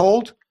until he's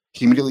told.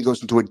 He immediately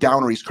goes into a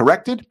down or he's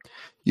corrected.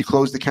 You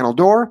close the kennel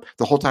door.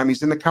 The whole time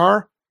he's in the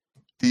car,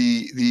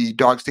 the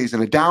dog stays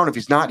in a down. If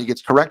he's not, he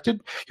gets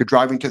corrected. You're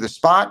driving to the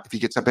spot. If he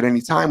gets up at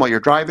any time while you're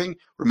driving,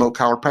 remote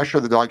collar pressure,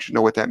 the dog should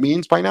know what that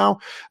means by now.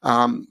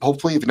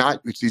 Hopefully, if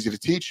not, it's easy to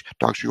teach.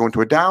 Dog should go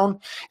into a down.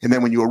 And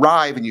then when you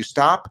arrive and you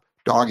stop,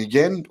 dog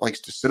again likes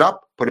to sit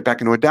up, put it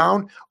back into a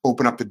down,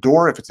 open up the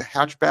door. If it's a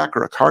hatchback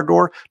or a car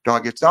door,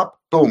 dog gets up,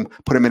 boom,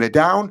 put him in a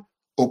down,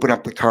 open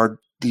up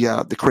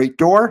the crate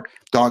door,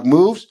 dog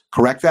moves,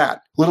 correct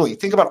that. Literally,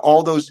 think about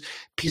all those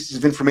pieces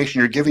of information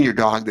you're giving your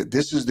dog that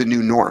this is the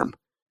new norm.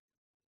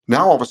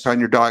 Now, all of a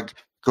sudden, your dog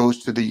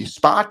goes to the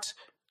spot,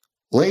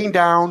 laying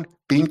down,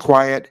 being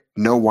quiet,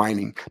 no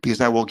whining,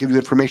 because I will give you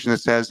information that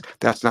says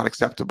that's not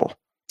acceptable.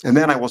 And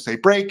then I will say,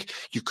 break,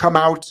 you come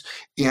out,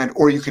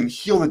 or you can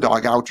heel the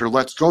dog out or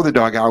let's go the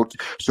dog out.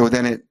 So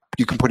then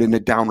you can put it in a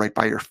down right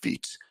by your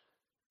feet.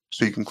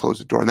 So you can close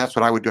the door. And that's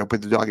what I would do. I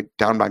put the dog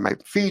down by my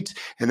feet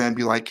and then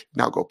be like,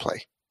 now go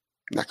play.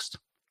 Next.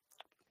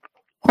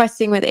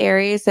 Questing with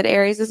Aries said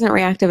Aries isn't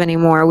reactive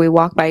anymore. We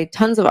walk by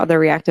tons of other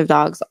reactive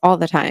dogs all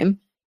the time.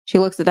 She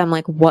looks at them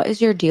like, what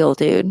is your deal,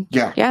 dude?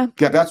 Yeah. Yeah.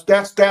 Yeah.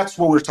 That's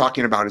what we're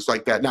talking about. It's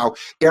like that. Now,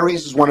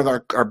 Aries is one of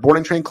our board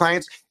and train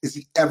clients. Is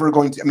he ever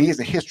going to, he has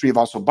a history of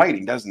also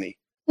biting, doesn't he?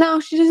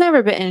 No, she's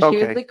never bitten. Okay.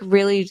 She was like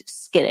really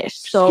skittish.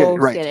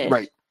 Skittish.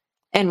 Right.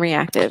 And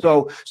reactive.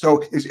 So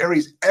is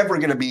Aries ever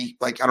going to be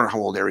like, I don't know how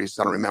old Aries is,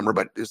 I don't remember,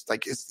 but it's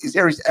like, is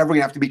Aries ever going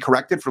to have to be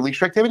corrected for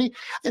leash activity?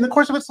 In the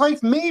course of its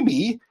life,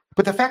 maybe,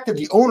 but the fact that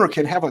the owner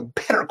can have a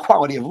better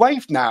quality of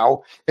life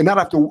now and not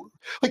have to,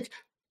 like,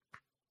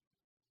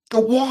 the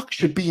walk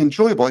should be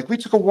enjoyable. Like we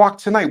took a walk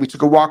tonight. We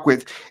took a walk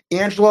with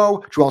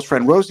Angelo, Joelle's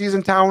friend Rosie is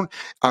in town.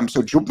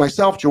 So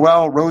myself,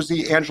 Joelle,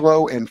 Rosie,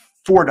 Angelo, and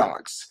 4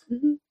 dogs.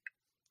 Mm-hmm.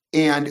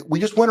 And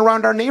we just went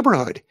around our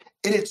neighborhood.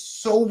 And it's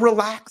so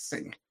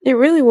relaxing. It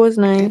really was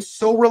nice. It's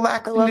so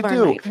relaxing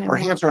to do. Our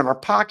hands are in our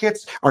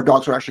pockets. Our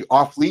dogs are actually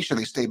off leash and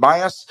they stay by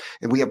us.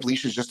 And we have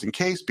leashes just in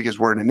case because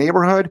we're in a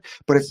neighborhood.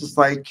 But it's just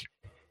like,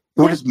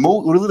 we're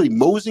literally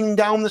moseying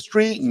down the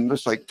street and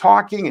just like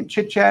talking and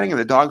chit-chatting. And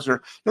the dogs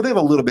are, they have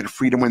a little bit of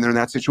freedom when they're in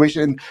that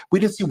situation. And we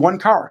didn't see one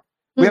car.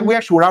 Mm-hmm. We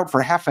actually were out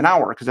for half an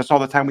hour because that's all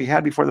the time we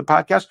had before the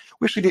podcast.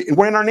 We actually did. And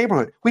we're in our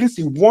neighborhood. We didn't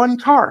see one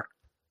car.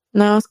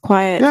 No, it's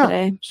quiet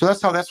today. So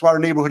that's why our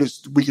neighborhood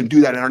is, we can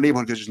do that in our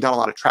neighborhood because there's not a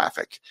lot of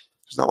traffic.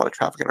 There's not a lot of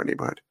traffic in our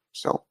neighborhood.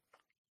 So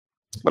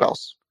what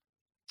else?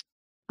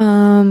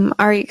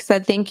 Arik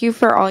said, thank you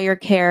for all your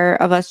care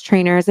of us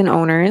trainers and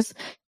owners.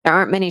 There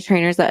aren't many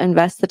trainers that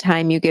invest the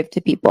time you give to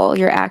people.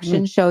 Your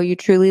actions show you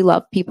truly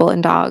love people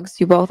and dogs.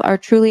 You both are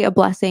truly a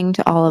blessing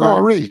to all of us.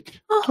 Arik.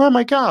 Oh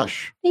my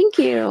gosh. Thank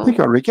you. Thank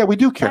you, Arik. Yeah, we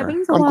do care.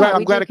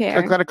 I'm glad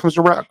it comes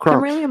around.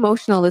 I'm really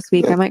emotional this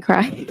week. I might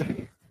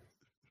cry.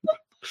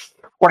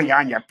 What are you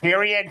on your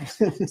period?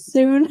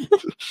 Soon.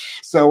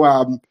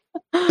 So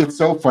it's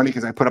so funny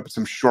because I put up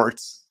some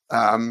shorts.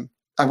 I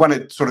want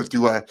to sort of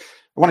do a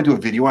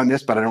video on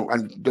this, but I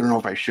don't know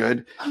if I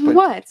should. But,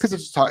 what?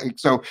 Because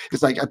so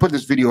it's like I put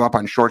this video up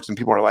on shorts and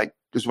people are like,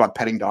 this is about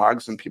petting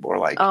dogs, and people are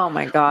like, oh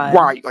my God.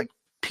 Why? Like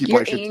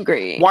people You're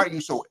angry. Why are you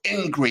so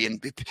angry?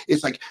 And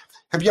it's like,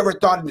 have you ever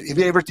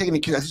taken a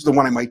kid? This is the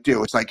one I might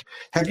do. It's like,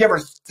 have you ever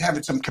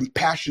had some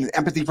compassion and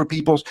empathy for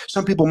people?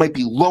 Some people might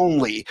be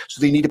lonely, so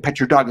they need to pet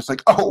your dog. It's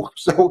like, oh,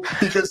 so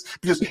because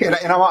and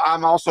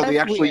I'm also That's the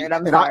actually, weird.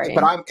 I'm sorry.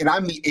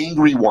 I'm the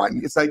angry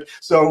one. It's like,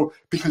 so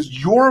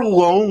because you're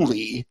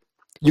lonely,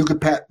 you could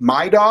pet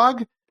my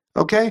dog.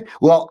 Okay.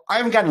 Well, I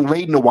haven't gotten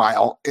laid in a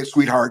while,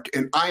 sweetheart,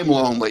 and I'm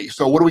lonely.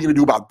 So what are we going to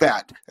do about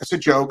that? That's a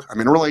joke. I'm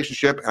in a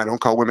relationship and I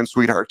don't call women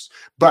sweethearts,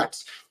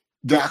 but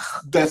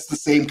that's the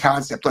same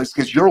concept. Like,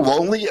 because you're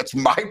lonely, it's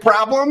my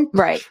problem.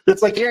 Right.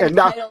 It's like, you're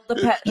entitled to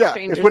pet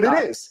it's what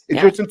it is.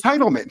 It's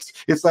entitlement.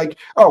 It's like,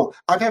 oh,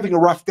 I'm having a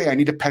rough day. I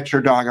need to pet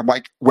your dog. I'm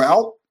like,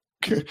 well,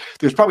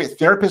 there's probably a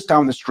therapist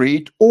down the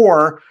street,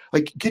 or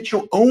like get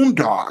your own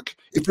dog.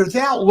 If you're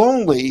that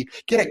lonely,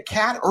 get a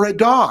cat or a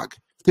dog.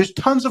 There's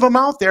tons of them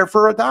out there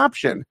for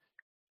adoption.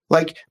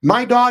 Like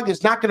my dog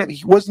is not going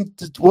to,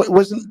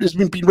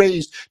 hasn't been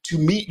raised to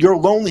meet your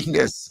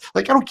loneliness.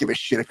 Like I don't give a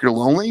shit if you're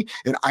lonely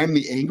and I'm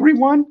the angry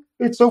one.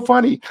 It's so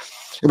funny.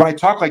 And when I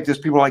talk like this,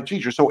 people are like,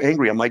 geez, you're so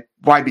angry. I'm like,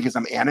 why? Because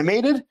I'm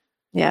animated?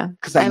 Yeah.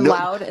 Because I'm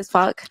loud as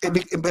fuck.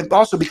 But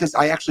also because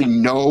I actually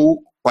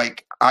know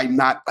Like I'm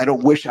not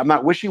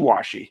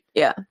wishy-washy.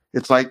 Yeah.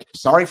 It's like,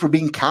 sorry for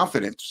being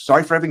confident.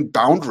 Sorry for having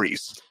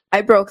boundaries.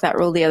 I broke that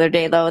rule the other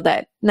day though.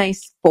 That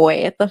nice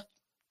boy at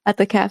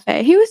the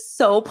cafe. He was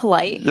so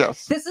polite.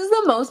 Yes. This is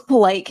the most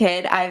polite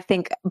kid I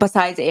think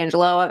besides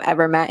Angelo I've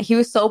ever met. He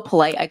was so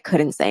polite I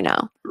couldn't say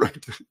no.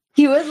 Right.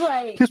 He was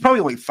like He was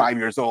probably only 5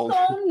 years old.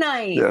 so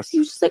nice. Yes. He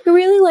was just like, I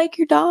really like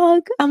your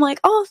dog. I'm like,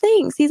 oh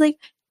thanks. He's like,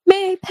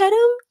 may I pet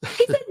him?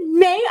 He said,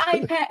 may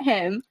I pet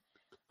him?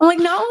 I'm like,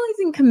 not while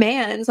he's in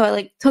command. So I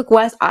like took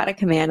Wes out of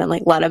command and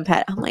like let him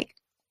pet. I'm like,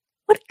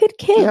 what a good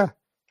kid. Yeah.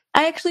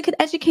 I actually could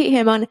educate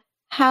him on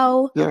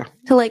how Yeah.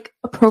 to like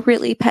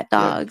appropriately pet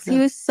dogs. Yeah. He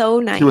was so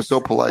nice. He was so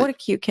polite. What a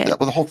cute kid. Yeah,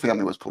 well, the whole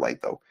family was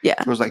polite though.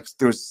 Yeah.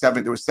 There was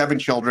 7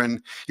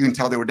 children. You can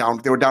tell they were down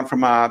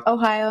from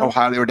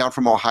Ohio. They were down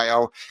from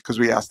Ohio because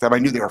we asked them. I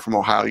knew they were from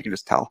Ohio. You can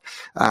just tell.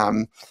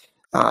 And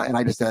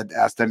I just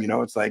asked them,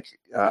 it's like,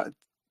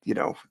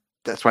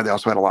 that's why they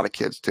also had a lot of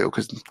kids too,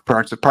 because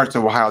parts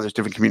of Ohio, there's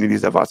different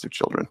communities that have lots of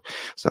children.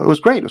 So it was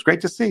great. It was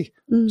great to see.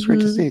 It's great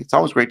to see. It's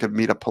always great to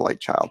meet a polite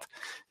child.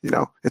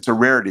 It's a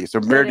rarity. It's a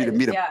rarity to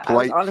meet a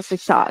polite. I was honestly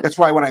shocked. That's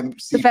why when I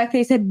see the fact that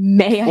he said,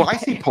 may I? Well, I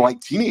see polite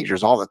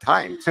teenagers all the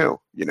time too,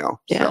 Yeah.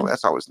 So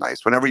that's always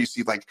nice. Whenever you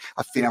see like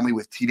a family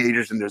with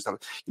teenagers and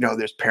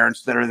there's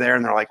parents that are there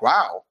and they're like,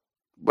 wow,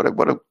 what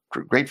a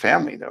great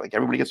family. They're like,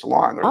 everybody gets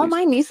along. All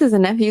my nieces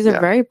and nephews are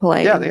very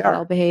polite. Yeah, and they are.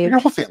 well behaved. Your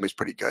whole family's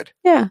pretty good.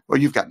 Yeah. Well,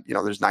 you've got,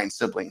 there's 9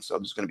 siblings, so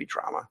there's going to be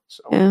drama.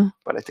 So, yeah.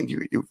 But I think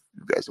you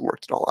guys have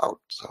worked it all out.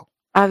 So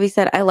Avi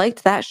said, I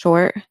liked that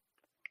short.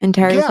 And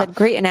Terry said,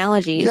 great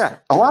analogies. Yeah.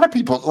 A lot of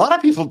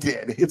people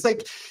did. It's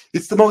like,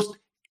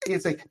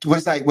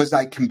 was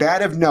I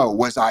combative? No.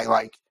 Was I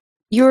like,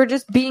 you were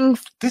just being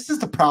this is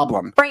the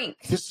problem. frank.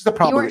 This is the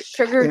problem. You were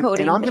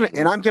sugarcoating.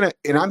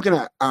 And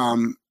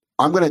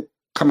I'm gonna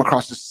come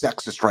across as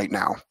sexist right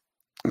now.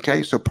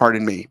 Okay, so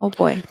pardon me. Oh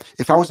boy.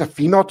 If I was a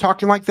female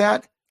talking like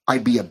that,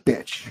 I'd be a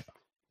bitch.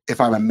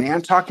 If I'm a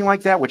man talking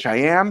like that, which I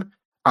am,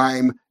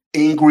 I'm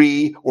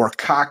angry or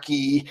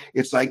cocky.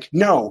 It's like,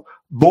 no,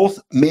 both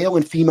male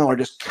and female are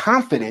just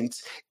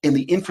confident in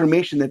the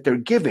information that they're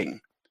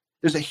giving.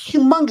 There's a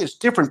humongous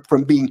difference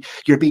from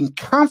you're being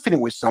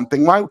confident with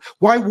something. Why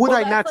would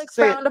I not like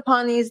say frowned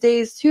upon these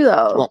days too,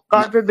 though? Well,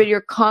 God forbid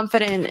you're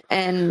confident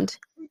and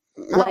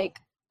like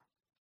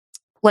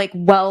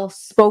well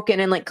spoken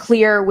and like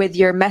clear with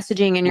your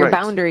messaging and your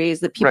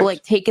boundaries that people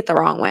like take it the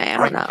wrong way. I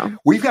don't know.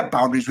 We've got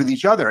boundaries with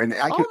each other, and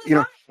I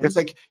could, it's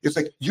like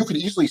you could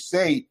easily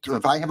say,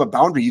 if I have a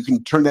boundary, you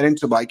can turn that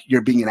into like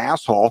you're being an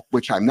asshole,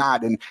 which I'm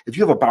not. And if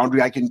you have a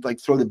boundary, I can like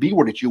throw the B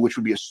word at you, which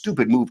would be a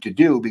stupid move to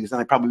do because then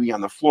I'd probably be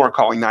on the floor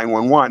calling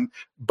 911.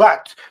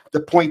 But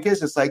the point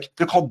is, it's like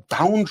they're called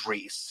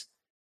boundaries.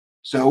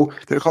 So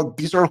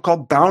these are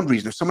called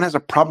boundaries. If someone has a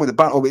problem with a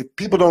boundary, if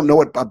people don't know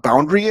what a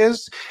boundary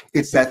is,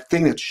 it's that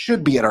thing that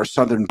should be at our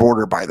southern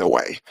border, by the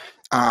way.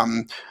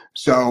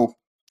 So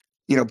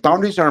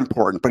boundaries are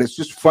important, but it's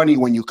just funny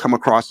when you come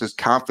across as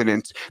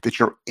confident that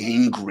you're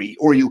angry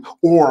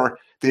or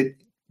that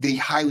they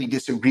highly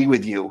disagree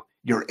with you.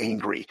 You're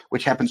angry,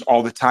 which happens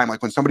all the time.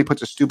 Like when somebody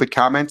puts a stupid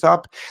comment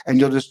up and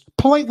you'll just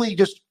politely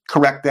just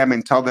correct them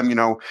and tell them,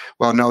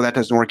 well, no, that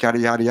doesn't work, yada,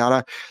 yada,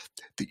 yada.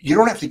 You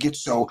don't have to get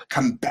so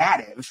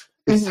combative.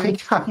 It's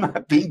like, I'm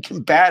not being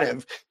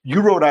combative.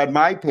 You wrote on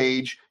my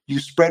page, you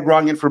spread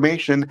wrong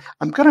information.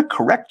 I'm going to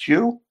correct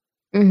you.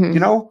 I'm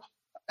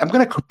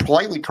going to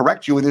politely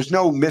correct you. And there's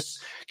no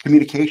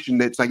miscommunication.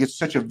 That's like, it's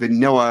such a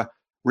vanilla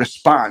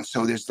response.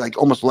 So there's like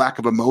almost lack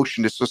of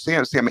emotion. So say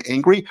I'm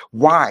angry.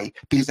 Why?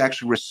 Because I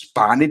actually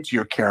responded to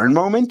your Karen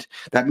moment.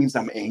 That means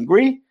I'm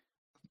angry.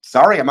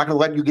 Sorry, I'm not going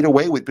to let you get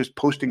away with just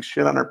posting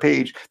shit on our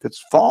page that's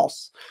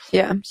false.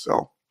 Yeah.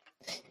 So.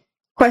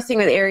 Questing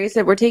with Aries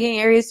said, we're taking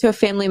Aries to a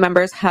family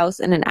member's house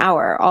in an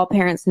hour. All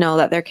parents know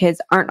that their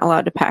kids aren't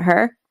allowed to pet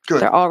her.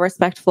 Good. They're all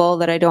respectful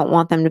that I don't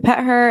want them to pet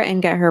her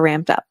and get her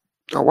ramped up.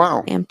 Oh,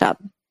 wow. Amped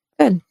up.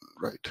 Good.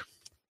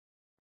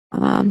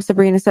 Right.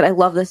 Sabrina said, I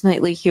love this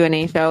nightly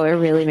Q&A show. It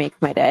really makes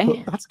my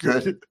day. That's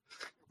good.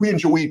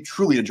 We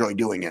truly enjoy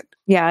doing it.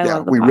 Yeah, I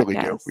love the podcast. Really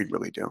do. We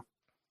really do.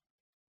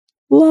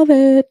 Love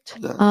it.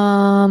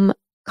 Yeah.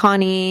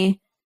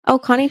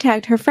 Connie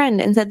tagged her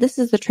friend and said, this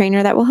is the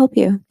trainer that will help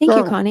you. Thank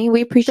you, Connie. We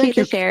appreciate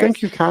the shares.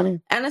 Thank you,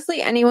 Connie.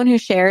 Honestly, anyone who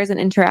shares and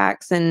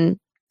interacts and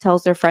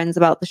tells their friends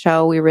about the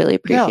show, we really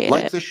appreciate it.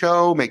 Like the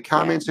show, make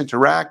comments,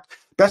 interact.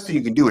 Best thing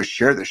you can do is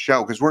share the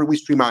show because we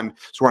stream on.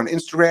 So we're on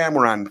Instagram,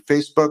 we're on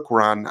Facebook,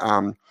 we're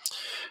on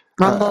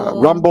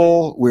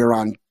Rumble. We're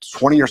on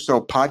 20 or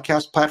so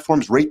podcast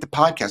platforms. Rate the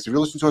podcast. If you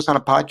listen to us on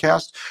a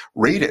podcast,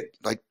 rate it.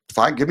 Like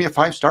give me a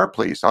 5-star,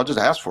 please. I'll just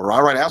ask for it.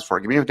 I'll ask for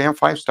it. Give me a damn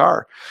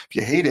 5-star. If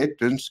you hate it,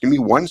 then just give me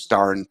 1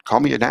 star and call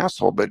me an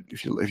asshole. But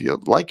if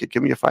you like it,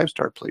 give me a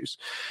 5-star, please.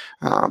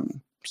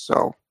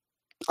 So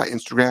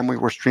Instagram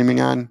we're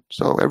streaming on.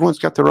 So everyone's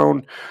got their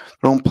own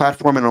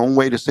platform and their own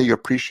way to say you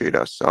appreciate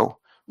us. So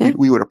Yeah.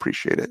 We would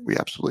appreciate it. We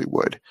absolutely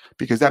would,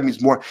 because that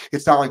means more.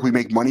 It's not like we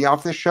make money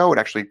off this show. It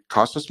actually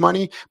costs us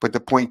money. But the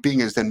point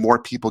being is then more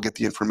people get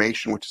the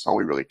information, which is all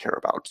we really care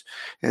about.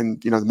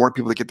 And, the more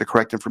people that get the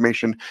correct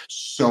information,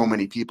 so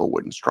many people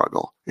wouldn't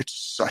struggle.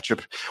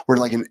 We're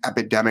like an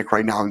epidemic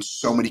right now in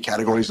so many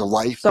categories of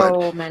life.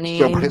 So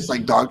many. But it's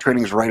like dog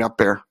training is right up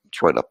there.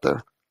 It's right up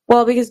there.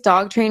 Well, because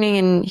dog training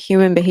and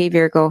human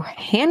behavior go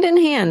hand in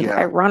hand,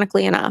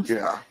 ironically enough.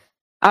 Yeah.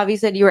 Avi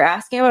said you were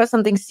asking about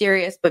something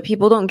serious, but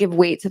people don't give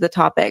weight to the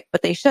topic,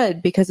 but they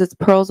should, because it's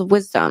pearls of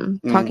wisdom,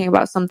 talking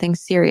about something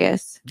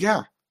serious.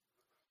 Yeah.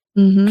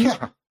 Mm-hmm.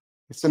 Yeah.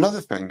 It's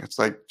another thing. It's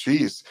like,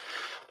 geez.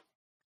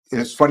 And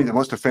it's funny, the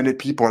most offended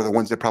people are the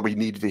ones that probably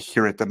needed to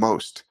hear it the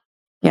most.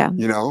 Yeah.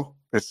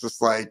 It's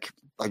just like,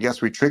 I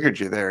guess we triggered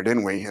you there,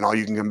 didn't we? And all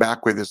you can come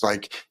back with is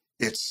like,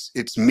 it's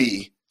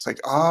me. It's like,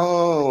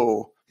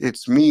 oh,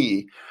 it's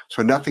me.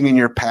 So nothing in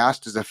your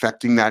past is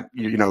affecting that,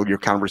 your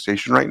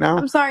conversation right now.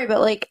 I'm sorry,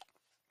 but like,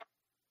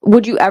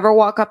 would you ever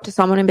walk up to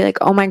someone and be like,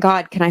 oh my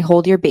God, can I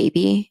hold your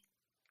baby?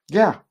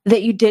 Yeah.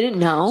 That you didn't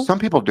know? Some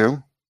people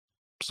do.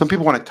 Some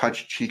people want to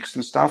touch cheeks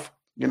and stuff,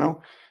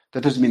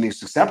 That doesn't mean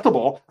it's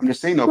acceptable. I'm just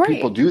saying, though,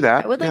 people do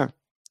that.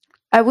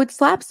 I would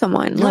slap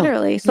someone,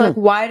 literally. So like,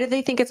 why do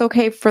they think it's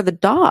okay for the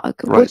dog,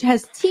 which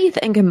has teeth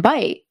and can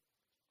bite?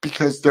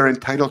 Because they're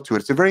entitled to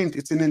it.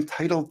 It's an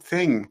entitled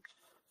thing.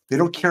 They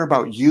don't care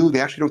about you.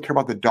 They actually don't care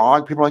about the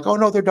dog. People are like, oh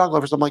no, they're dog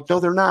lovers. I'm like, no,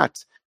 they're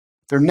not.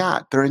 They're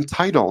not. They're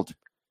entitled.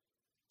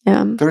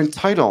 Yeah. They're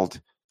entitled.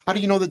 How do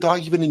you know the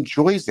dog even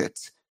enjoys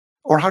it?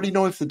 Or how do you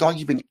know if the dog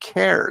even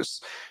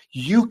cares?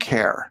 You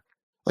care.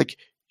 Like,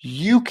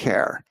 you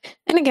care.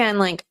 And again,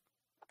 like,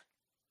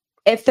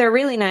 if they're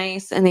really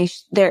nice and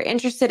they're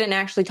interested in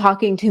actually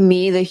talking to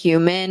me, the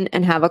human,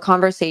 and have a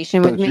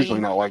conversation with me. It's usually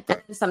not like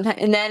that.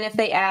 And then if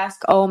they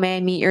ask, oh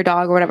man, meet your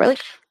dog or whatever,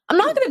 like, I'm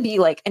not going to be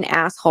like an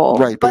asshole.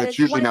 Right, but it's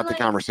usually not the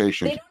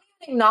conversation. They don't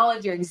even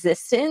acknowledge your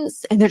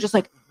existence, and they're just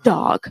like,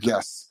 dog.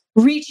 Yes.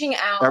 Reaching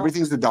out.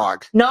 Everything's the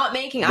dog. Not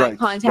making eye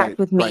contact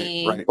with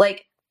me. Right.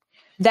 Like,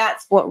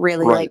 that's what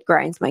really like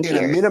grinds my gears.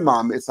 At a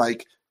minimum, it's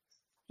like,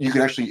 you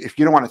can actually, if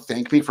you don't want to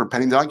thank me for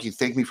petting the dog, you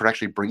thank me for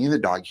actually bringing the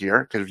dog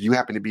here. Because if you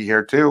happen to be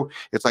here too,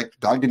 it's like the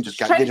dog didn't just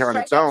get here on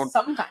its own.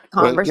 Some kind of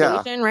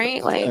conversation,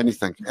 right? Like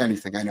anything.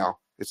 I know.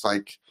 It's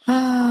like,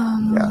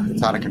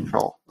 it's out of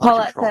control.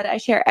 Paulette said, I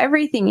share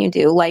everything you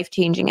do.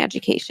 Life-changing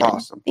education.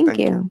 Awesome. Thank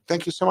you.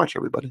 Thank you so much,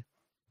 everybody.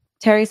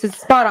 Terry said,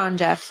 spot on,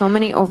 Jeff. So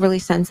many overly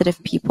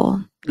sensitive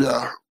people.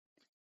 Yeah.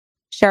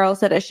 Cheryl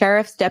said, a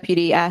sheriff's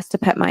deputy asked to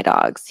pet my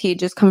dogs. He had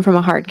just come from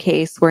a hard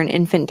case where an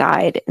infant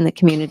died in the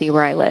community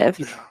where I lived.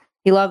 Yeah.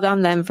 He loved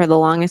on them for the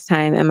longest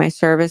time, and my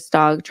service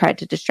dog tried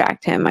to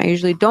distract him. I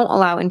usually don't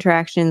allow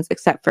interactions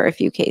except for a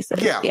few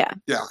cases. Yeah.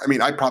 I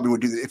mean, I probably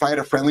would do that if I had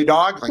a friendly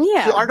dog. Like,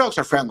 our dogs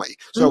are friendly,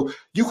 so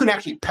you can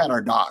actually pet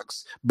our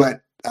dogs.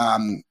 But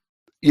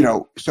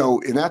so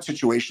in that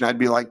situation, I'd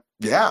be like,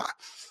 yeah.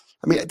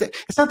 I mean,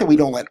 it's not that we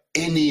don't let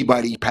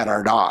anybody pet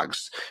our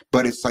dogs,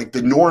 but it's like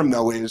the norm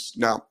though is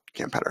no,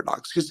 can't pet our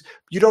dogs because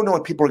you don't know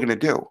what people are going to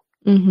do.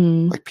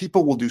 Mm-hmm. Like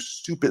people will do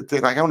stupid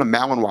things. Like I own a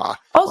Malinois.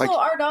 Also,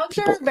 our dogs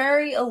are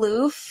very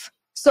aloof.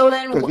 So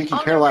then we can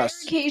on care the rare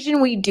less.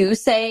 occasion we do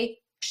say,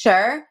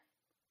 sure.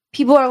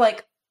 People are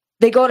like,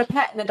 they go to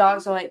pet and the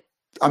dogs are like,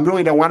 I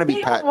really don't want to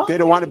be pet. They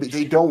don't want to be.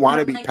 They don't want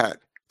to be pet.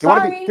 They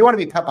want to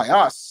be pet by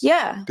us.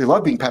 Yeah. They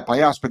love being pet by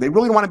us, but they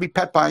really don't want to be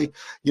pet by,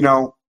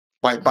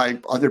 by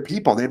other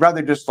people. They'd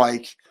rather just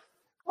like,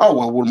 oh,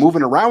 well, we're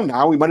moving around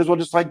now. We might as well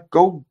just like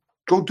go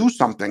do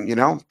something, They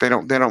don't,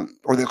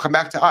 or they'll come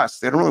back to us.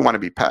 They don't really want to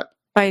be pet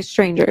by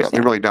strangers. Yeah. They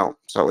really don't.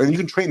 So, and you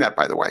can train that,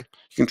 by the way.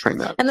 You can train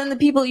that. And then the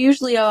people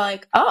usually are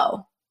like,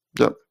 oh,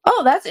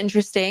 that's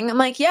interesting. I'm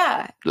like,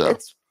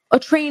 it's a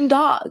trained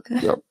dog.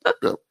 Yep.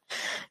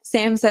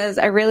 Sam says,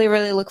 I really,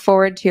 really look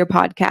forward to your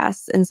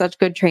podcasts and such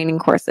good training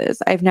courses.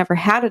 I've never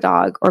had a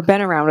dog or been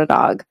around a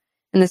dog.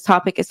 And this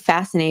topic is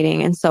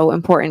fascinating and so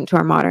important to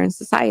our modern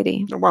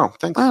society. Oh, wow.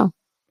 Thanks. Wow.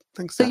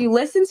 Thanks, so Sam. you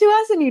listen to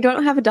us and you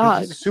don't have a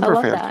dog. He's a super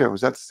fan too.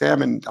 Is that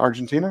Sam in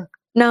Argentina?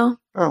 No.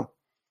 Oh.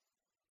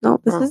 No,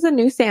 this is a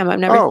new Sam I've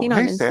never seen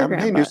on Instagram. Sam.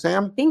 Hey, new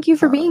Sam. Thank you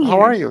for being here. How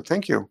are you?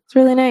 Thank you. It's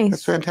really nice.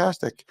 That's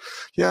fantastic.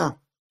 Yeah.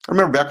 I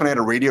remember back when I had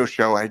a radio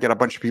show, I get a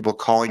bunch of people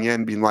calling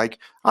in being like,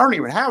 I don't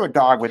even have a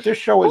dog, but this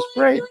show is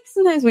great. I feel like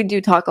sometimes we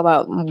do talk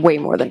about way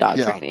more than dog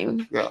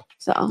training. Yeah.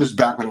 So this is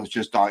back when it was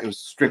just dog. It was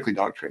strictly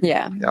dog training.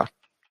 Yeah.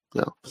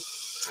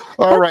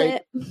 All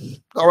right,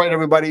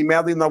 everybody.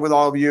 Madly in love with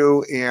all of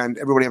you, and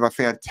everybody have a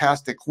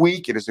fantastic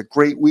week. It is a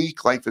great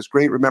week. Life is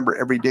great. Remember,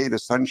 every day the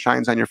sun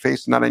shines on your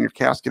face, not on your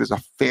casket. Is a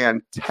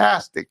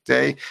fantastic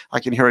day. I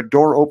can hear a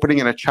door opening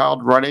and a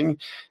child running,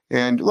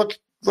 and look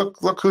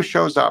who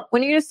shows up.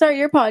 When are you gonna start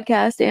your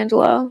podcast,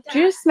 Angelo? Did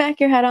you just smack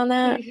your head on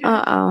that?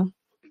 I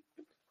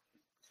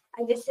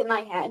just hit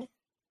my head.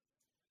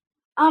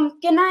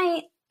 Good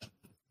night.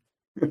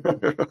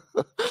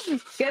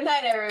 Good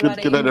night,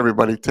 everybody. Good night,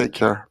 everybody. Take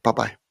care.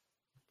 Bye-bye.